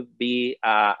 it could be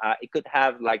it could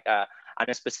have like a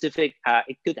specific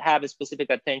it could have a specific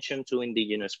attention to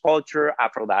indigenous culture,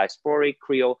 Afro-diasporic,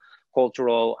 Creole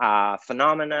cultural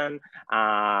phenomenon,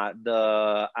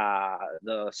 the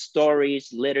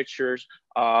stories, literatures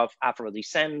of Afro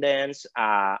descendants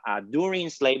during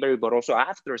slavery, but also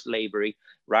after slavery,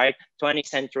 right? 20th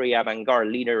century avant-garde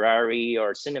literary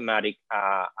or cinematic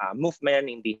movement,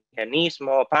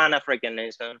 indigenismo,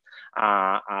 Pan-Africanism,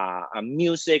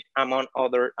 music, among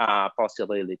other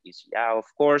possibilities. Yeah, of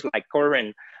course, like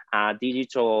current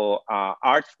digital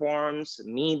art forms,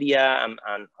 media,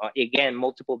 and again,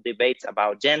 multiple debates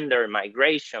about gender,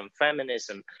 migration,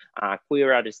 feminism,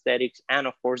 queer art aesthetics, and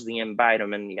of course the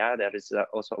environment. Yeah, that is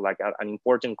also like an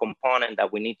important component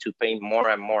that we need to pay more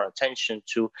and more attention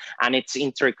to, and its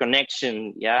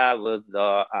interconnection, yeah, with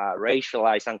the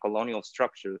racialized and colonial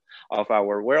structure of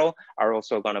our world are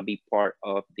also going to be part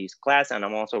of this class. And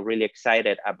I'm also really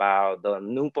excited about the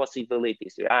new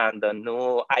possibilities, yeah, and the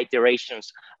new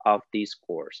iterations of this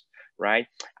course, right?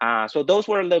 So those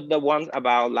were the ones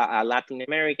about Latin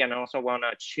America, and I also want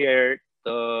to share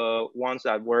the ones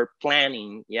that we're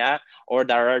planning, yeah, or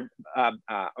that are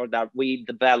or that we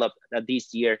developed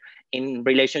this year in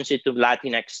relationship to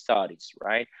Latinx studies,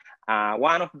 right?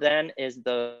 One of them is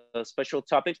the special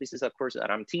topics. This is a course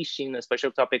that I'm teaching, the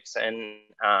special topics in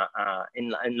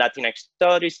Latinx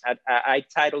studies. I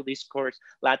titled this course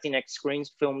Latinx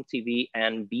Screens, Film, TV,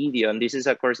 and Video. And this is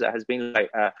a course that has been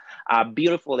like a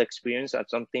beautiful experience.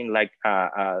 That's something like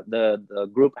the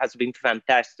group has been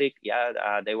fantastic.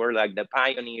 Yeah, they were like the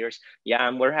pioneers. Yeah,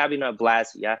 and we're having a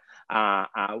blast. Yeah,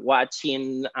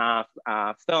 watching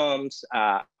films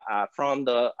from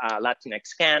the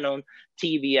Latinx canon,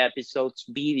 TV episodes,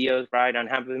 videos, right, and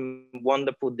having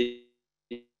wonderful discussions.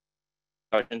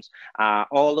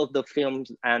 All of the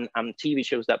films and TV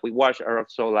shows that we watch are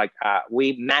also like,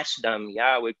 we match them,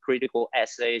 yeah, with critical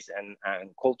essays and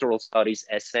cultural studies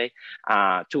essay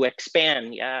to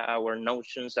expand, yeah, our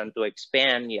notions and to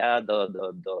expand, yeah,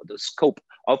 the scope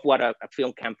of what a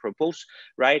film can propose,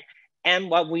 right?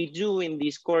 And what we do in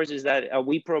this course is that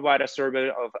we provide a survey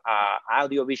of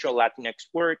audiovisual Latinx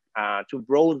work to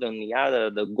broaden, yeah,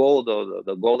 the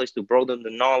goal is to broaden the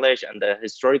knowledge and the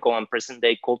historical and present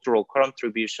day cultural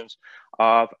contributions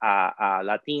of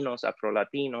Latinos,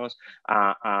 Afro-Latinos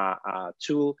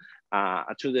to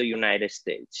the United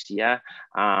States, yeah.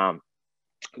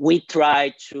 We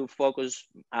try to focus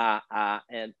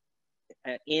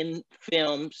in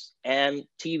films and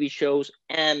TV shows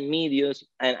and medias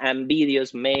and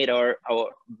videos made or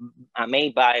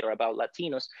made by or about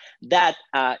Latinos that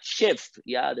shift,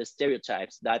 yeah, the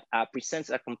stereotypes, that presents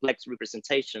a complex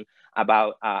representation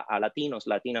about Latinos,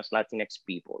 Latinas, Latinx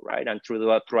people, right? And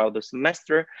throughout the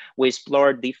semester, we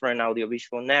explore different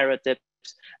audiovisual narratives,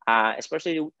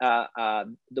 especially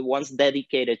the ones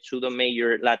dedicated to the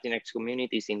major Latinx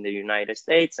communities in the United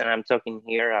States. And I'm talking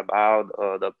here about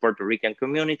the Puerto Rican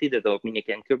community, the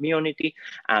Dominican community,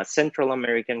 Central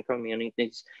American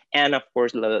communities, and of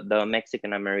course, the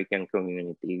Mexican American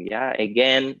community. Yeah,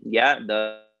 again, yeah,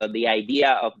 the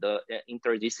idea of the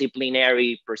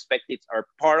interdisciplinary perspectives are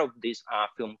part of this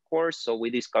film course. So we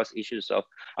discuss issues of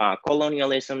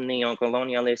colonialism,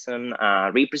 neo-colonialism,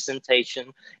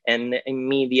 representation, and in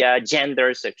media,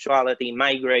 gender, sexuality,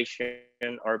 migration,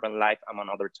 urban life, among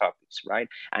other topics, right?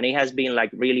 And it has been like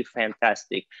really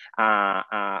fantastic.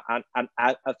 And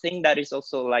I think that is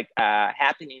also like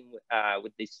happening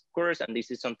with this course, and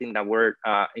this is something that we're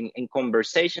in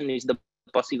conversation, is the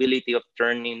possibility of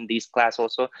turning this class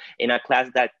also in a class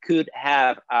that could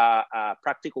have a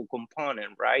practical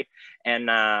component, right? And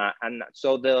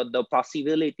so the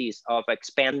possibilities of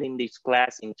expanding this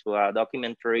class into a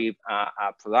documentary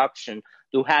production,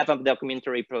 to have a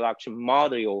documentary production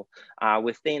module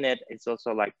within it, it's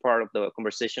also like part of the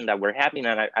conversation that we're having.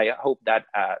 And I hope that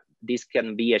this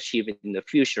can be achieved in the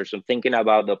future. So thinking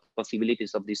about the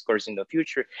possibilities of this course in the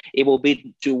future, it will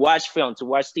be to watch film, to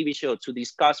watch TV show, to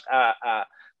discuss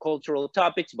cultural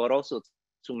topics, but also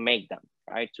to make them,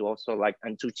 right? To also like,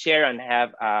 and to share and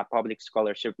have public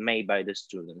scholarship made by the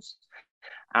students.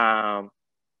 Another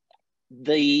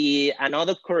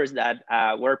course that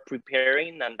we're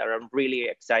preparing and that I'm really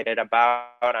excited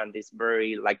about, and is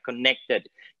very like connected,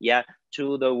 yeah,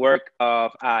 to the work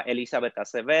of Elizabeth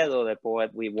Acevedo, the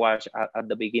poet we watched at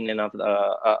the beginning of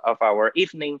our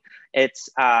evening. It's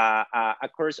a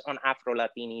course on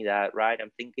Afro-Latinidad, right?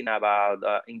 I'm thinking about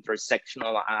the intersection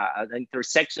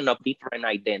of different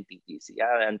identities,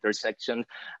 yeah, intersection,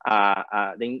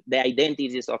 the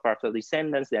identities of Afro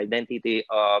descendants, the identity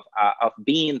of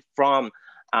being from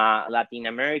Latin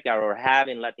America or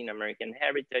having Latin American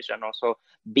heritage, and also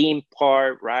being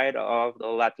part, right, of the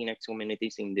Latinx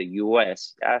communities in the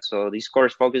US. Yeah? So this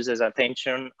course focuses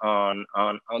attention on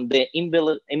the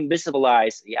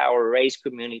invisibilized, yeah, or race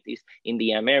communities in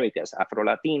the Americas,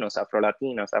 Afro-Latinos,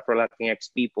 Afro-Latinas,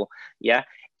 Afro-Latinx people, yeah.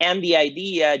 And the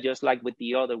idea, just like with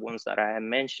the other ones that I have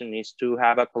mentioned, is to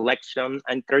have a collection,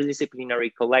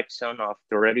 interdisciplinary collection of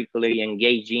theoretically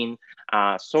engaging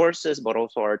sources, but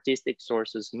also artistic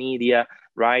sources, media,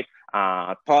 right?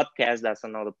 Podcast, that's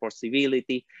another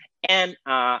possibility. And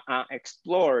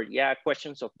explore, yeah,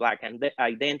 questions of Black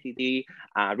identity,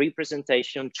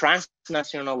 representation,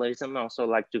 transnationalism, also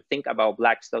like to think about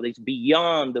Black studies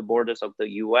beyond the borders of the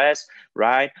US,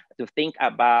 right? To think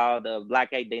about the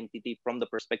Black identity from the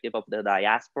perspective of the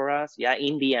diasporas, yeah,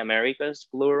 in the Americas,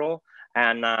 plural.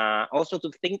 And also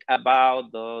to think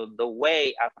about the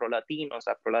way Afro-Latinos,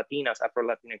 Afro-Latinas,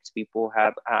 Afro-Latinx people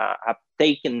have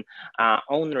taken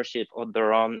ownership of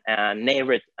their own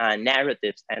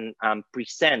narratives and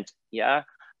present, yeah,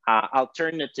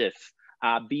 alternative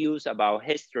views about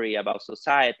history, about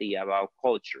society, about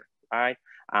culture, right?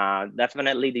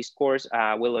 Definitely this course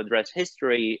will address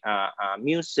history,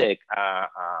 music,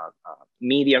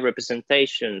 media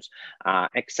representations,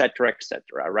 etc.,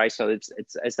 right? So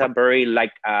it's a very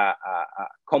like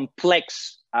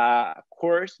complex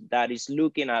course that is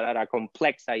looking at a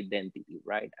complex identity,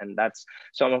 right? And that's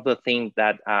some of the things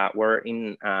that we're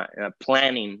in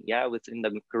planning, yeah, within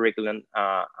the curriculum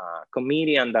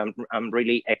committee, and I'm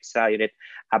really excited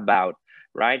about,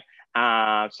 right?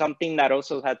 Something that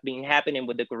also has been happening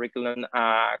with the curriculum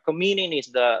committee is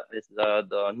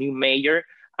the new mayor.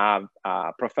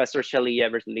 Professor Shelley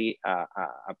Eversley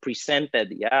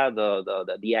presented, yeah,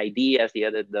 the ideas,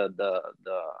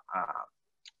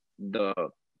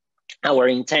 our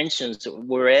intentions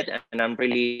were it, and I'm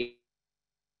really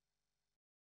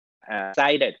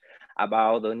excited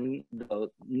about the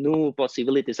new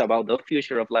possibilities about the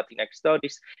future of Latinx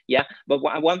studies. Yeah, but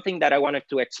one thing that I wanted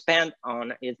to expand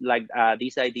on is like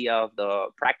this idea of the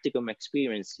practicum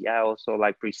experience. Yeah, also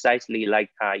like precisely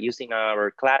like using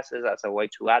our classes as a way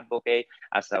to advocate,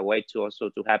 as a way to also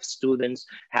to have students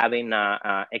having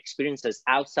experiences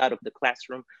outside of the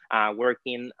classroom,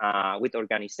 working with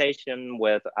organization,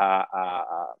 with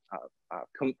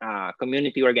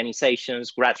community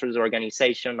organizations, grassroots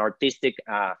organizations, artistic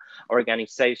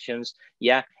organizations,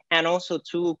 yeah, and also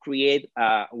to create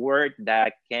work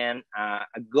that can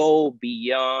go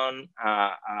beyond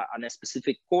on a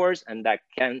specific course, and that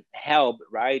can help,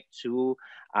 right, to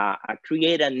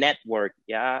create a network,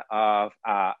 yeah, of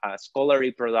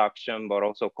scholarly production, but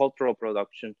also cultural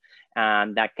production,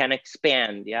 and that can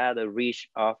expand, yeah, the reach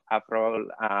of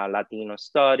Afro-Latino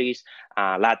studies,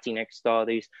 Latinx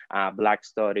studies, Black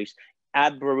studies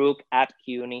at Baruch, at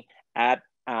CUNY, at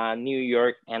New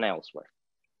York, and elsewhere.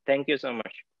 Thank you so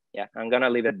much. Yeah, I'm gonna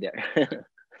leave it there.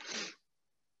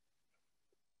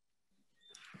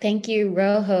 Thank you,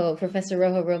 Professor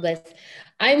Rojo Robles.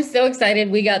 I'm so excited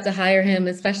we got to hire him,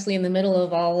 especially in the middle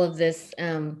of all of this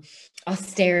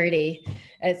austerity,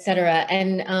 etc.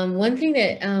 And one thing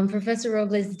that Professor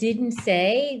Robles didn't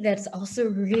say that's also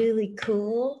really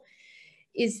cool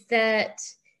is that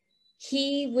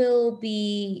he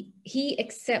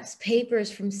accepts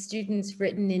papers from students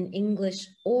written in English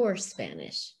or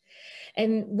Spanish.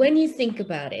 And when you think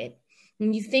about it,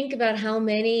 when you think about how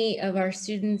many of our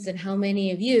students and how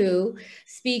many of you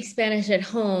speak Spanish at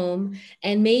home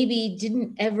and maybe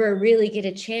didn't ever really get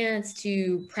a chance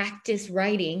to practice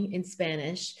writing in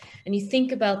Spanish, and you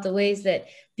think about the ways that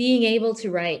being able to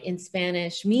write in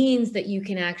Spanish means that you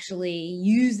can actually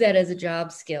use that as a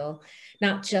job skill,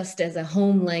 not just as a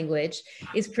home language,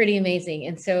 is pretty amazing.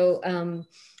 And so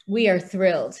we are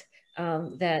thrilled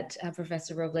that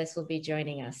Professor Robles will be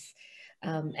joining us.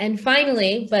 And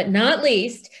finally, but not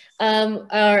least,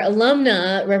 our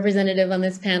alumna representative on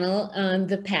this panel on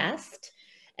the past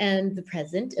and the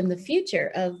present and the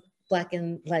future of Black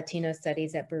and Latino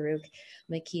studies at Baruch,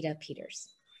 Makita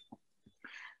Peters.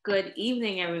 Good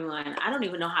evening, everyone. I don't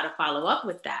even know how to follow up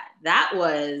with that. That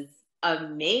was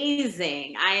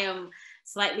amazing. I am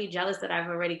slightly jealous that I've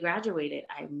already graduated.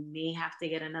 I may have to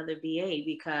get another BA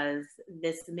because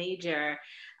this major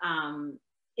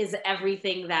is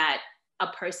everything that a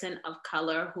person of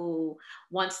color who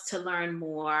wants to learn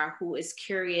more, who is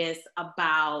curious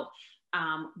about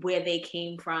where they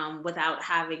came from without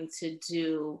having to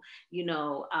do, you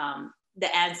know,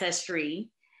 the ancestry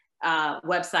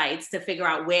websites to figure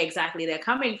out where exactly they're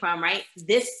coming from, right?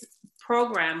 This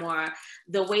program, or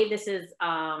the way this is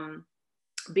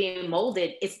being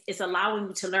molded, it's allowing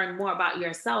you to learn more about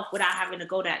yourself without having to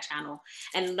go that channel,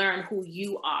 and learn who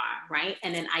you are, right?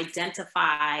 And then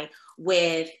identify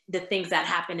with the things that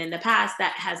happened in the past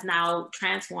that has now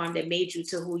transformed and made you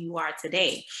to who you are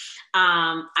today.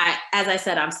 As I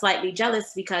said, I'm slightly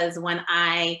jealous because when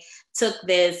I took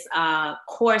this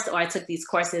course, or I took these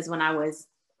courses when I was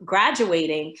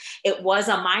graduating, it was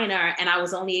a minor and I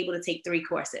was only able to take 3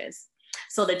 courses.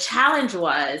 So the challenge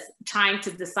was trying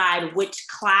to decide which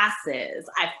classes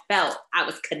I felt I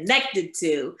was connected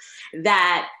to,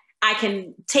 that I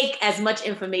can take as much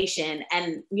information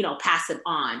and, you know, pass it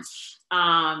on.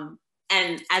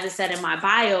 And as I said in my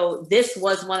bio, this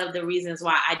was one of the reasons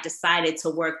why I decided to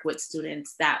work with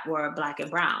students that were Black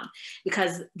and brown,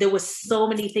 because there was so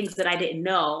many things that I didn't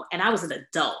know. And I was an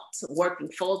adult working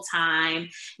full time,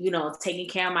 you know, taking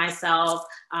care of myself,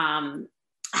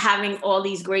 having all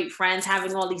these great friends,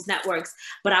 having all these networks,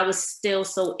 but I was still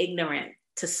so ignorant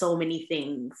to so many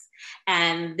things.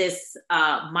 And this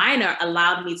minor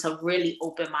allowed me to really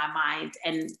open my mind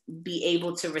and be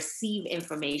able to receive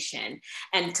information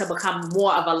and to become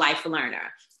more of a life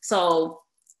learner. So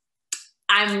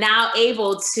I'm now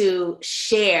able to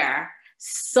share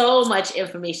So much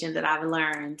information that I've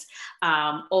learned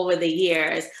over the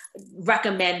years.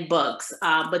 Recommend books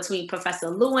between Professor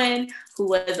Lewin, who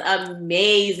was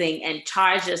amazing and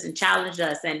charged us and challenged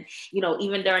us. And, you know,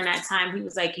 even during that time, he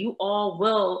was like, you all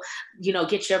will, you know,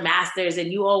 get your master's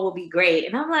and you all will be great.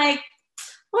 And I'm like,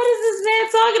 what is this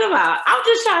man talking about? I'm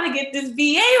just trying to get this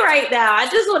BA right now. I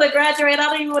just want to graduate. I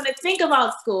don't even want to think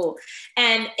about school.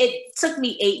 And it took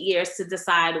me 8 years to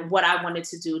decide what I wanted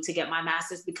to do to get my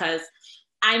master's, because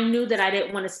I knew that I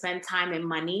didn't want to spend time and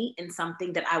money in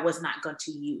something that I was not going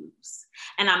to use.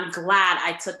 And I'm glad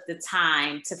I took the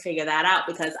time to figure that out,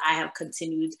 because I have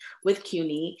continued with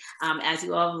CUNY. As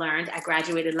you all learned, I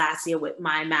graduated last year with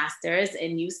my master's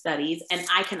in new studies, and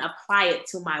I can apply it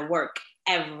to my work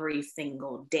every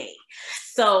single day.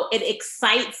 So it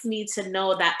excites me to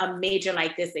know that a major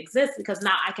like this exists, because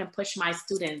now I can push my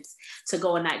students to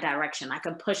go in that direction. I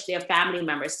can push their family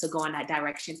members to go in that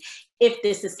direction if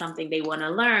this is something they want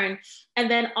to learn. And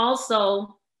then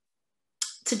also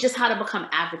to just how to become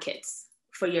advocates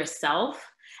for yourself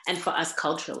and for us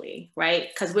culturally, right?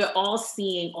 Because we're all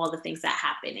seeing all the things that are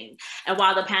happening. And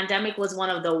while the pandemic was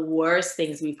one of the worst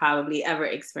things we probably ever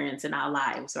experienced in our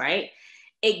lives, right?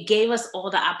 It gave us all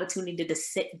the opportunity to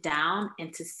sit down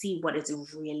and to see what is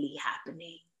really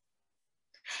happening.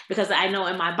 Because I know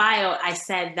in my bio, I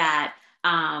said that,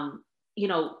 you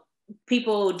know,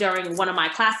 people during one of my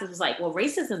classes was like, well,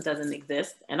 racism doesn't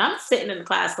exist. And I'm sitting in the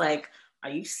class like,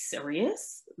 are you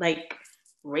serious? Like,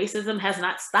 racism has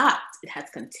not stopped. It has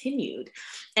continued.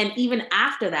 And even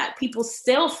after that, people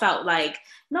still felt like,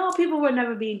 no, people were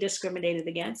never being discriminated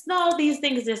against. No, these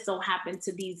things just don't happen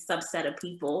to these subset of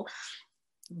people.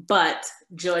 But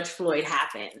George Floyd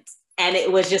happened. And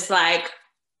it was just like,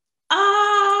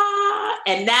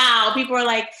 and now people are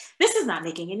like, this is not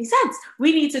making any sense.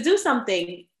 We need to do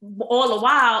something. All the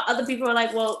while, other people are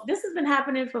like, well, this has been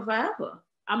happening for forever.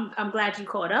 I'm glad you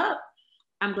caught up.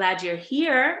 I'm glad you're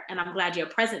here, and I'm glad you're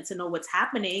present to know what's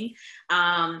happening.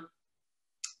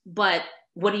 But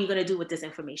what are you going to do with this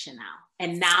information now?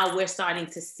 And now we're starting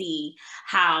to see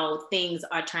how things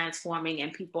are transforming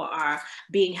and people are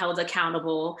being held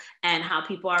accountable, and how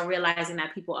people are realizing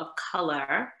that people of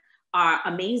color are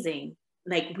amazing.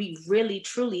 Like, we really,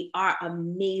 truly are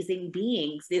amazing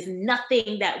beings. There's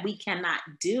nothing that we cannot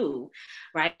do,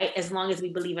 right? As long as we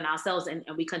believe in ourselves and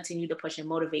we continue to push and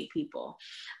motivate people.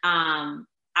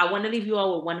 I want to leave you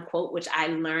all with one quote, which I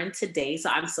learned today. So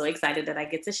I'm so excited that I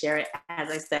get to share it. As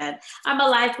I said, I'm a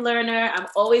life learner. I'm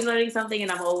always learning something, and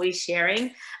I'm always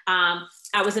sharing.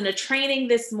 I was in a training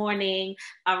this morning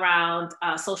around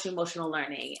social emotional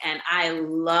learning, and I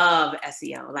love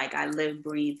SEL. Like, I live,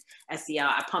 breathe SEL.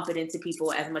 I pump it into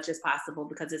people as much as possible,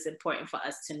 because it's important for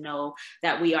us to know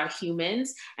that we are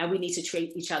humans and we need to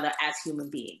treat each other as human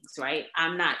beings, right?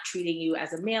 I'm not treating you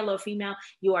as a male or female.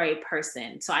 You are a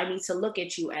person. So I need to look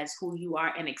at you as who you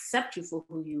are and accept you for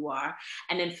who you are,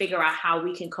 and then figure out how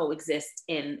we can coexist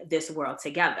in this world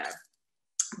together.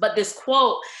 But this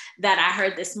quote that I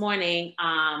heard this morning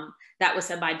that was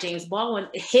said by James Baldwin,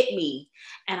 it hit me.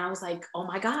 And I was like, oh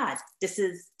my God, this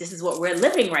is what we're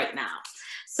living right now.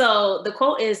 So the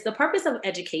quote is, the purpose of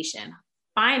education,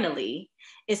 finally,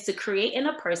 is to create in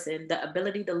a person the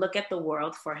ability to look at the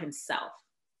world for himself,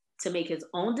 to make his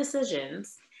own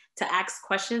decisions, to ask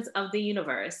questions of the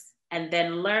universe, and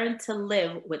then learn to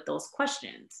live with those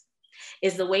questions,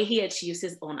 is the way he achieves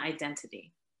his own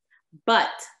identity. But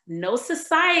no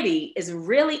society is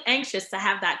really anxious to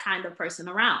have that kind of person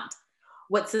around.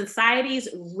 What societies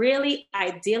really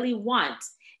ideally want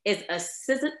is a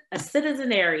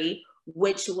citizenry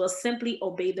which will simply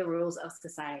obey the rules of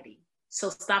society. So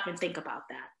stop and think about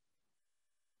that.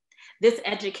 This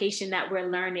education that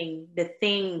we're learning, the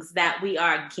things that we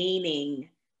are gaining,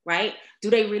 right? Do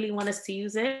they really want us to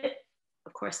use it?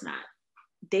 Of course not.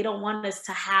 They don't want us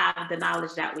to have the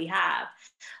knowledge that we have.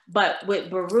 But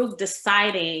with Baruch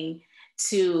deciding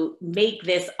to make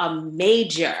this a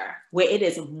major, where it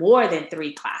is more than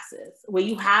 3 classes, where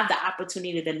you have the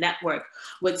opportunity to network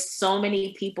with so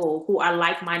many people who are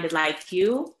like-minded like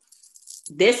you,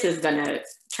 this is gonna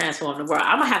transform the world.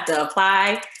 I'm gonna have to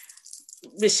apply.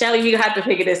 Michelle, you have to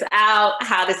figure this out,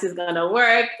 how this is gonna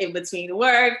work in between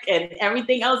work and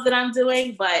everything else that I'm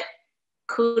doing. But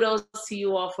kudos to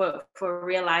you all for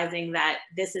realizing that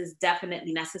this is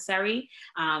definitely necessary,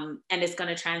 and it's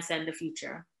going to transcend the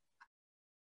future.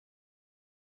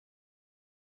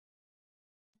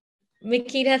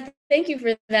 Makita, thank you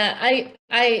for that.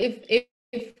 If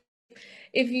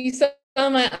you saw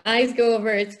my eyes go over,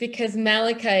 it's because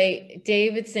Malachi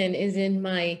Davidson is in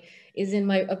my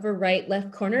upper right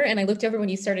left corner, and I looked over when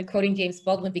you started quoting James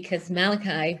Baldwin, because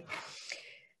Malachi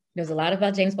knows a lot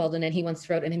about James Baldwin, and he once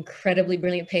wrote an incredibly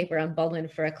brilliant paper on Baldwin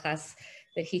for a class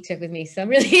that he took with me. So I'm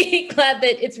really glad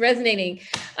that it's resonating.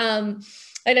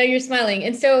 I know you're smiling.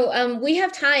 And so we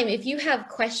have time. If you have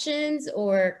questions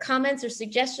or comments or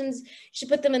suggestions, you should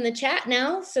put them in the chat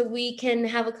now so we can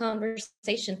have a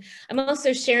conversation. I'm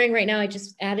also sharing right now, I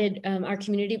just added our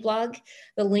community blog,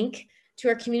 the link to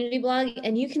our community blog,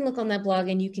 and you can look on that blog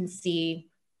and you can see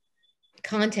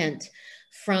content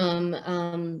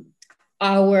from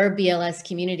our BLS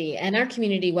community, and our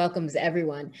community welcomes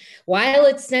everyone. While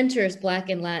it centers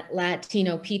Black and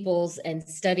Latino peoples and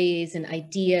studies and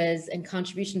ideas and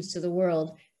contributions to the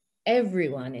world,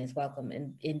 everyone is welcome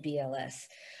in BLS.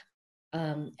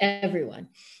 Everyone.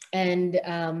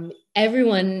 And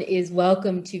everyone is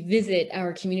welcome to visit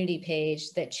our community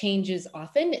page that changes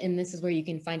often. And this is where you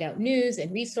can find out news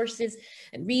and resources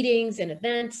and readings and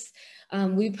events.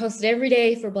 We post it every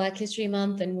day for Black History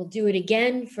Month, and we'll do it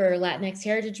again for Latinx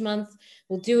Heritage Month.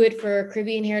 We'll do it for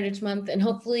Caribbean Heritage Month, and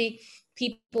hopefully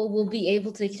people will be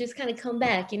able to just kind of come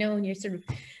back, you know, when you're sort of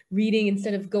reading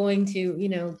instead of going to, you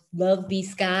know, Love B.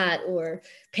 Scott or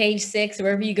Page 6 or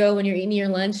wherever you go when you're eating your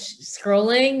lunch,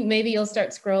 scrolling. Maybe you'll start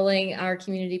scrolling our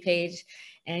community page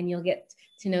and you'll get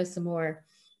to know some more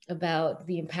about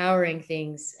the empowering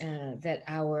things that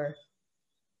our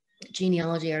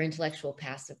genealogy, our intellectual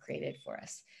past have created for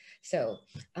us. So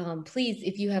please,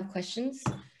 if you have questions.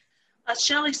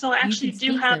 Shelley, so I actually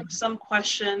do have some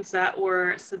questions that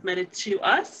were submitted to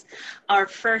us. Our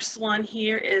first one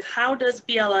here is, how does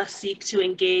BLS seek to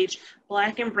engage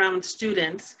Black and Brown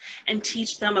students and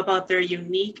teach them about their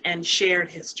unique and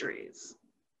shared histories?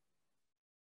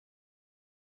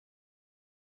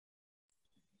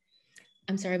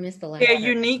 I'm sorry, I missed the last Their part.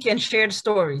 unique and shared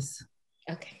stories.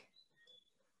 Okay.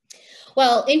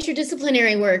 Well,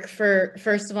 interdisciplinary work,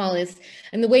 first of all, is,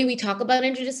 and the way we talk about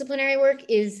interdisciplinary work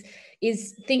is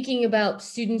thinking about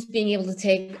students being able to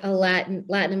take a Latin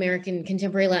American,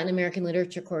 contemporary Latin American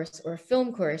literature course or a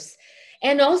film course,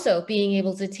 and also being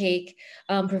able to take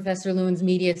Professor Lewin's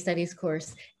media studies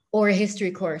course or a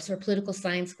history course or political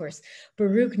science course.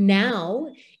 Baruch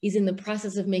now is in the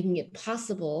process of making it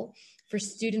possible for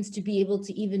students to be able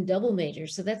to even double major.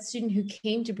 So that student who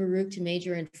came to Baruch to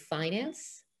major in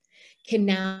finance can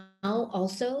now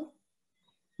also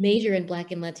major in Black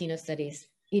and Latino studies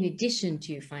in addition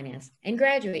to finance and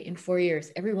graduate in 4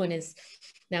 years. Everyone is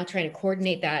now trying to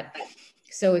coordinate that.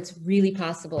 So it's really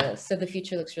possible. So the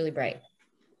future looks really bright.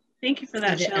 Thank you for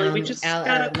that, Shelley. We just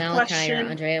got a Malachi question. Or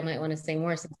Andrea might want to say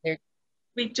more since they're.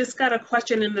 We just got a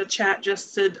question in the chat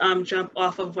just to jump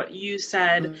off of what you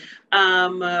said.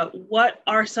 What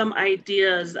are some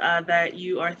ideas that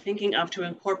you are thinking of to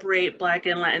incorporate Black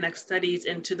and Latinx studies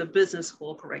into the business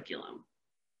school curriculum?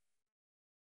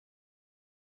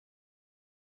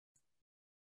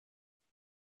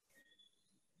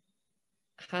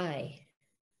 Hi.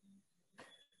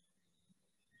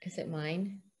 Is it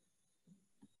mine?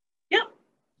 Yep,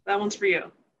 that one's for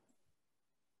you.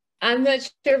 I'm not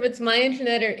sure if it's my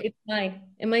internet or it's mine.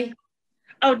 Am I?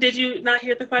 Oh, did you not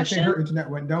hear the question? I think her internet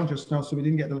went down just now, so we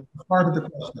didn't get the part of the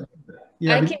question.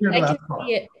 Yeah, I can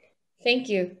see it. Thank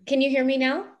you. Can you hear me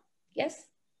now? Yes?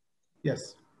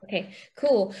 Yes. Okay,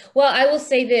 cool. Well, I will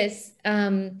say this,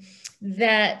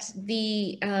 that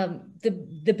the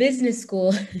business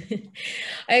school,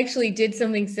 I actually did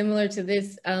something similar to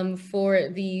this for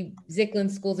the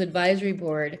Zicklin Schools Advisory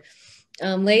Board.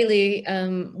 Lately,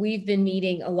 we've been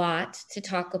meeting a lot to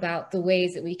talk about the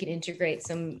ways that we can integrate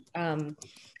some,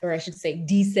 or I should say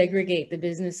desegregate the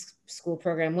business school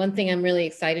program. One thing I'm really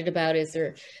excited about is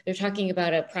they're talking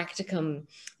about a practicum,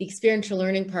 the experiential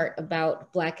learning part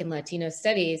about Black and Latino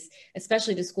studies,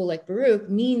 especially to school like Baruch,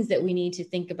 means that we need to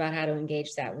think about how to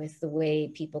engage that with the way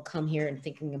people come here and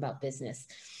thinking about business.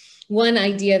 One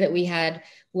idea that we had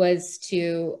was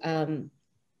to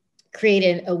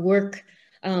create a work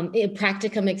a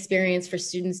practicum experience for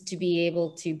students to be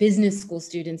able to, business school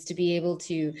students to be able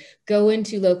to go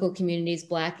into local communities,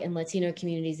 Black and Latino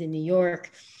communities in New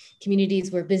York,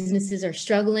 communities where businesses are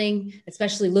struggling,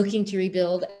 especially looking to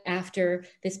rebuild after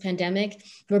this pandemic,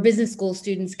 where business school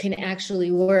students can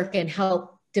actually work and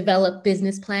help develop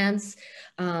business plans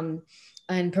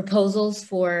and proposals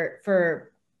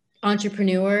for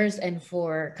entrepreneurs and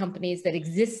for companies that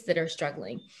exist that are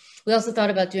struggling. We also thought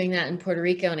about doing that in Puerto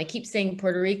Rico. And I keep saying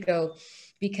Puerto Rico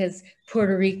because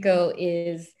Puerto Rico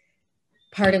is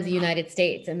part of the United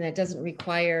States and that doesn't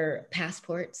require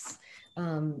passports.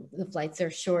 The flights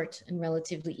are short and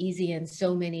relatively easy. And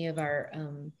so many of our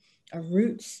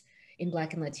roots in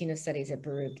Black and Latino studies at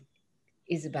Baruch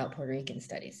is about Puerto Rican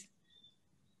studies.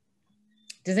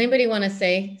 Does anybody want to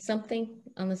say something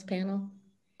on this panel?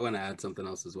 want to add something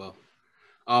else as well.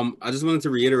 I just wanted to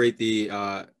reiterate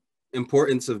the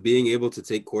importance of being able to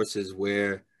take courses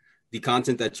where the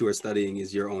content that you are studying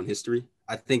is your own history.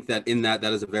 I think that in that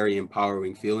is a very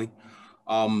empowering feeling.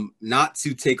 Not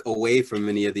to take away from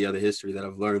any of the other history that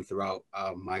I've learned throughout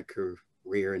my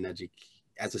career in education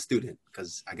as a student,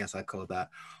 because I guess I call it that.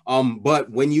 But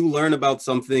when you learn about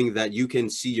something that you can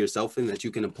see yourself in, that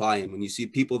you can apply in, when you see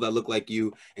people that look like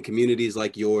you and communities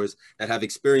like yours that have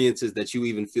experiences that you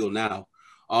even feel now,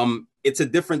 it's a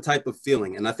different type of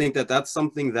feeling. And I think that that's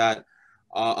something that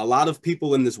a lot of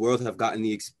people in this world have gotten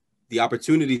the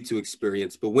opportunity to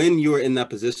experience. But when you're in that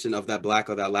position of that Black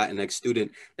or that Latinx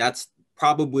student, that's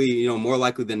probably, you know, more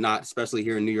likely than not, especially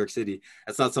here in New York City,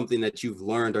 that's not something that you've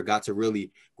learned or got to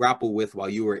really grapple with while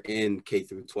you were in K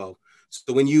through 12.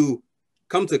 So when you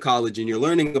come to college and you're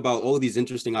learning about all of these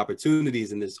interesting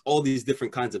opportunities and there's all these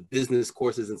different kinds of business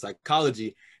courses in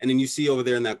psychology, and then you see over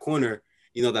there in that corner,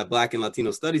 you know, that Black and Latino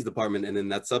studies department, and then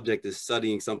that subject is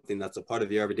studying something that's a part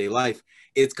of your everyday life,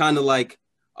 it's kind of like,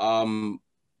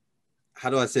 how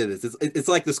do I say this? It's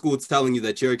like the school is telling you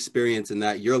that your experience and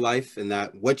that your life and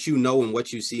that what you know and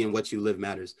what you see and what you live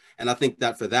matters. And I think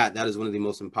that for that is one of the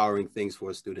most empowering things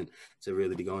for a student to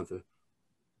really be going through.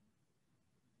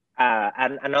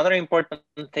 And another important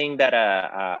thing that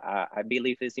I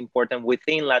believe is important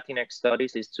within Latinx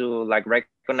studies is to like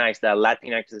recognize that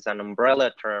Latinx is an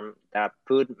umbrella term that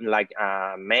put like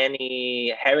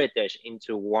many heritage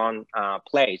into one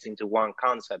place, into one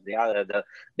concept. The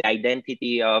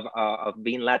identity of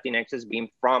being Latinx is being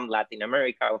from Latin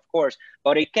America, of course,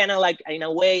 but it kind of like in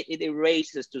a way it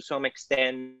erases to some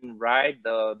extent, right?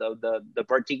 The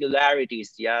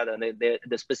particularities, yeah,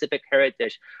 the specific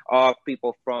heritage of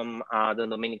people from the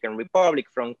Dominican Republic,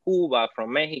 from Cuba,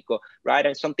 from Mexico, right?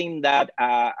 And something that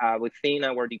within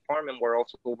our department, we're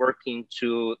also working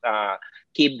to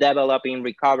keep developing,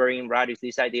 recovering, right? Is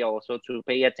this idea also to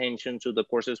pay attention to the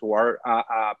courses who are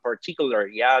particular,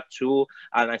 yeah, to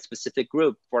a specific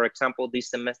group. For example, this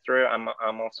semester, I'm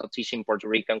also teaching Puerto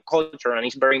Rican culture, and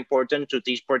it's very important to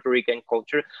teach Puerto Rican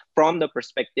culture from the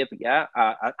perspective, yeah,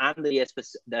 and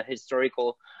the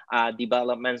historical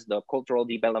developments, the cultural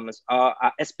developments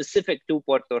specific to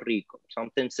Puerto Rico.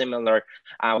 Something similar.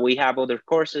 We have other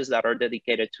courses that are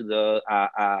dedicated to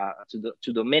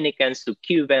to Dominicans, to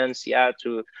Cubans, yeah,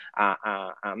 to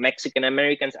Mexican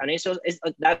Americans, and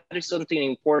that is something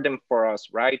important for us,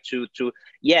 right? To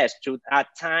at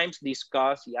times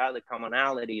discuss, yeah, the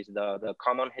commonalities, the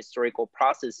common historical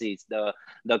processes, the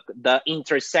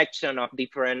intersection of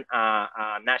different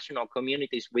national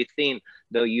communities within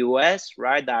the U.S.,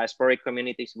 right? Diasporic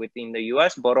communities within the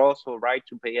U.S., but also, right,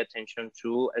 to pay attention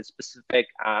to a specific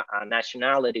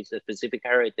nationalities, a specific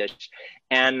heritage,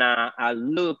 and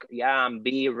look, yeah, and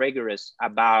be rigorous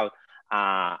about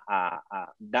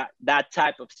that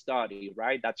type of study,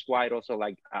 right? That's why it also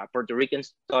like Puerto Rican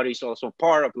studies also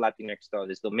part of Latinx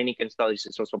studies. Dominican studies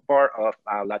is also part of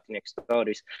Latinx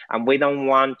studies, and we don't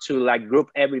want to like group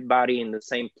everybody in the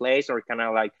same place or kind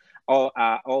of like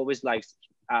always like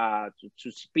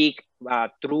to speak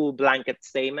through blanket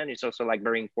statement. It's also like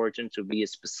very important to be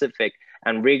specific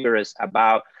and rigorous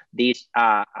about these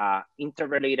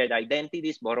interrelated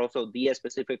identities, but also the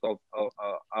specific of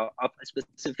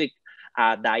specific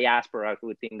diaspora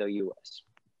within the U.S.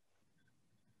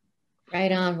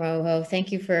 Right on, Rojo.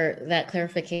 Thank you for that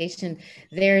clarification.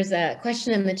 There's a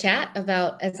question in the chat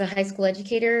about, as a high school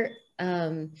educator,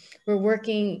 we're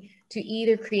working to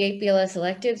either create BLS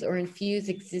electives or infuse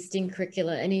existing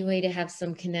curricula, any way to have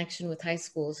some connection with high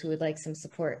schools who would like some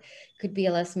support. Could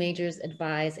BLS majors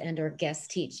advise and or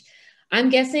guest teach? I'm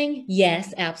guessing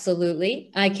yes,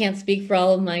 absolutely. I can't speak for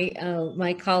all of my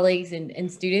my colleagues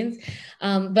and students,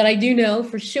 but I do know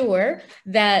for sure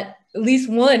that at least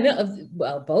one of,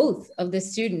 well, both of the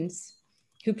students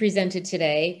who presented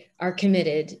today are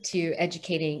committed to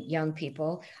educating young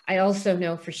people. I also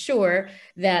know for sure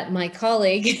that my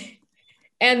colleague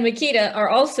and Makita are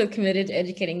also committed to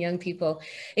educating young people.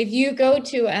 If you go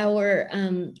to our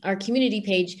community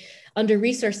page under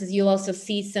resources, you'll also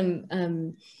see some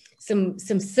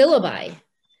syllabi.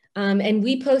 And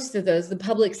we posted those, the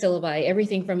public syllabi,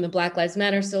 everything from the Black Lives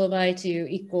Matter syllabi to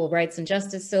Equal Rights and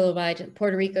Justice syllabi to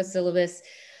Puerto Rico syllabus,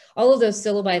 all of those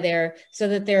syllabi there, so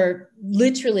that they're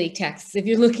literally texts if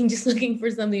you're just looking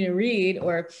for something to read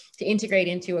or to integrate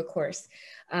into a course.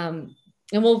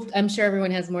 And I'm sure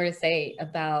everyone has more to say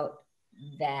about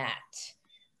that.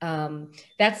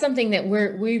 That's something that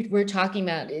we're talking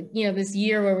about. You know, this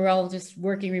year where we're all just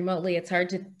working remotely, it's hard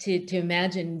to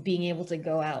imagine being able to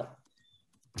go out.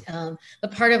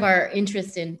 But part of our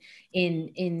interest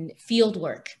in field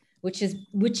work, which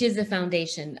is the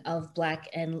foundation of Black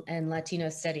and Latino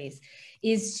studies,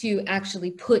 is to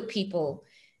actually put people,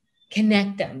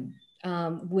 connect them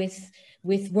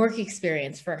with work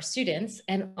experience for our students,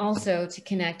 and also to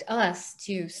connect us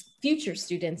to future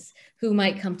students who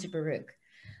might come to Baruch.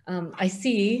 I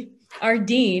see our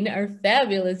dean, our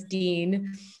fabulous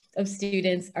dean of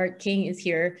students, Art King, is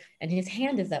here and his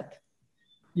hand is up.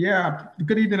 Yeah,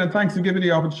 good evening and thanks for giving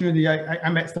the opportunity.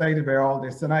 I'm excited by all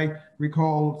this, and I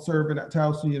recall serving at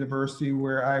Towson University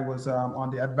where I was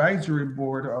on the advisory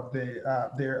board of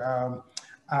their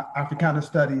Africana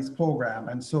Studies program.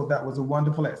 And so that was a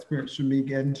wonderful experience for me,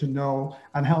 getting to know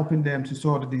and helping them to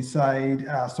sort of decide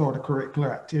sort of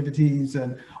curricular activities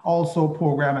and also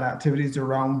programming activities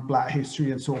around Black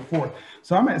history and so forth.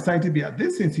 So I'm excited to be at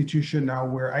this institution now,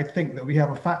 where I think that we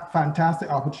have a fantastic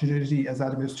opportunity as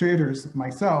administrators,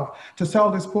 myself, to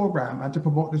sell this program and to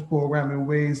promote this program in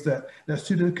ways that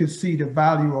students could see the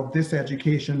value of this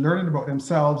education, learning about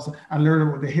themselves and learning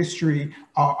about the history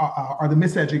or the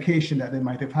miseducation that they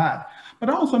might have had. But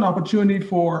also an opportunity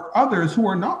for others who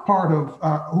are not part of,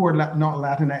 who are not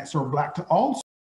Latinx or Black, to also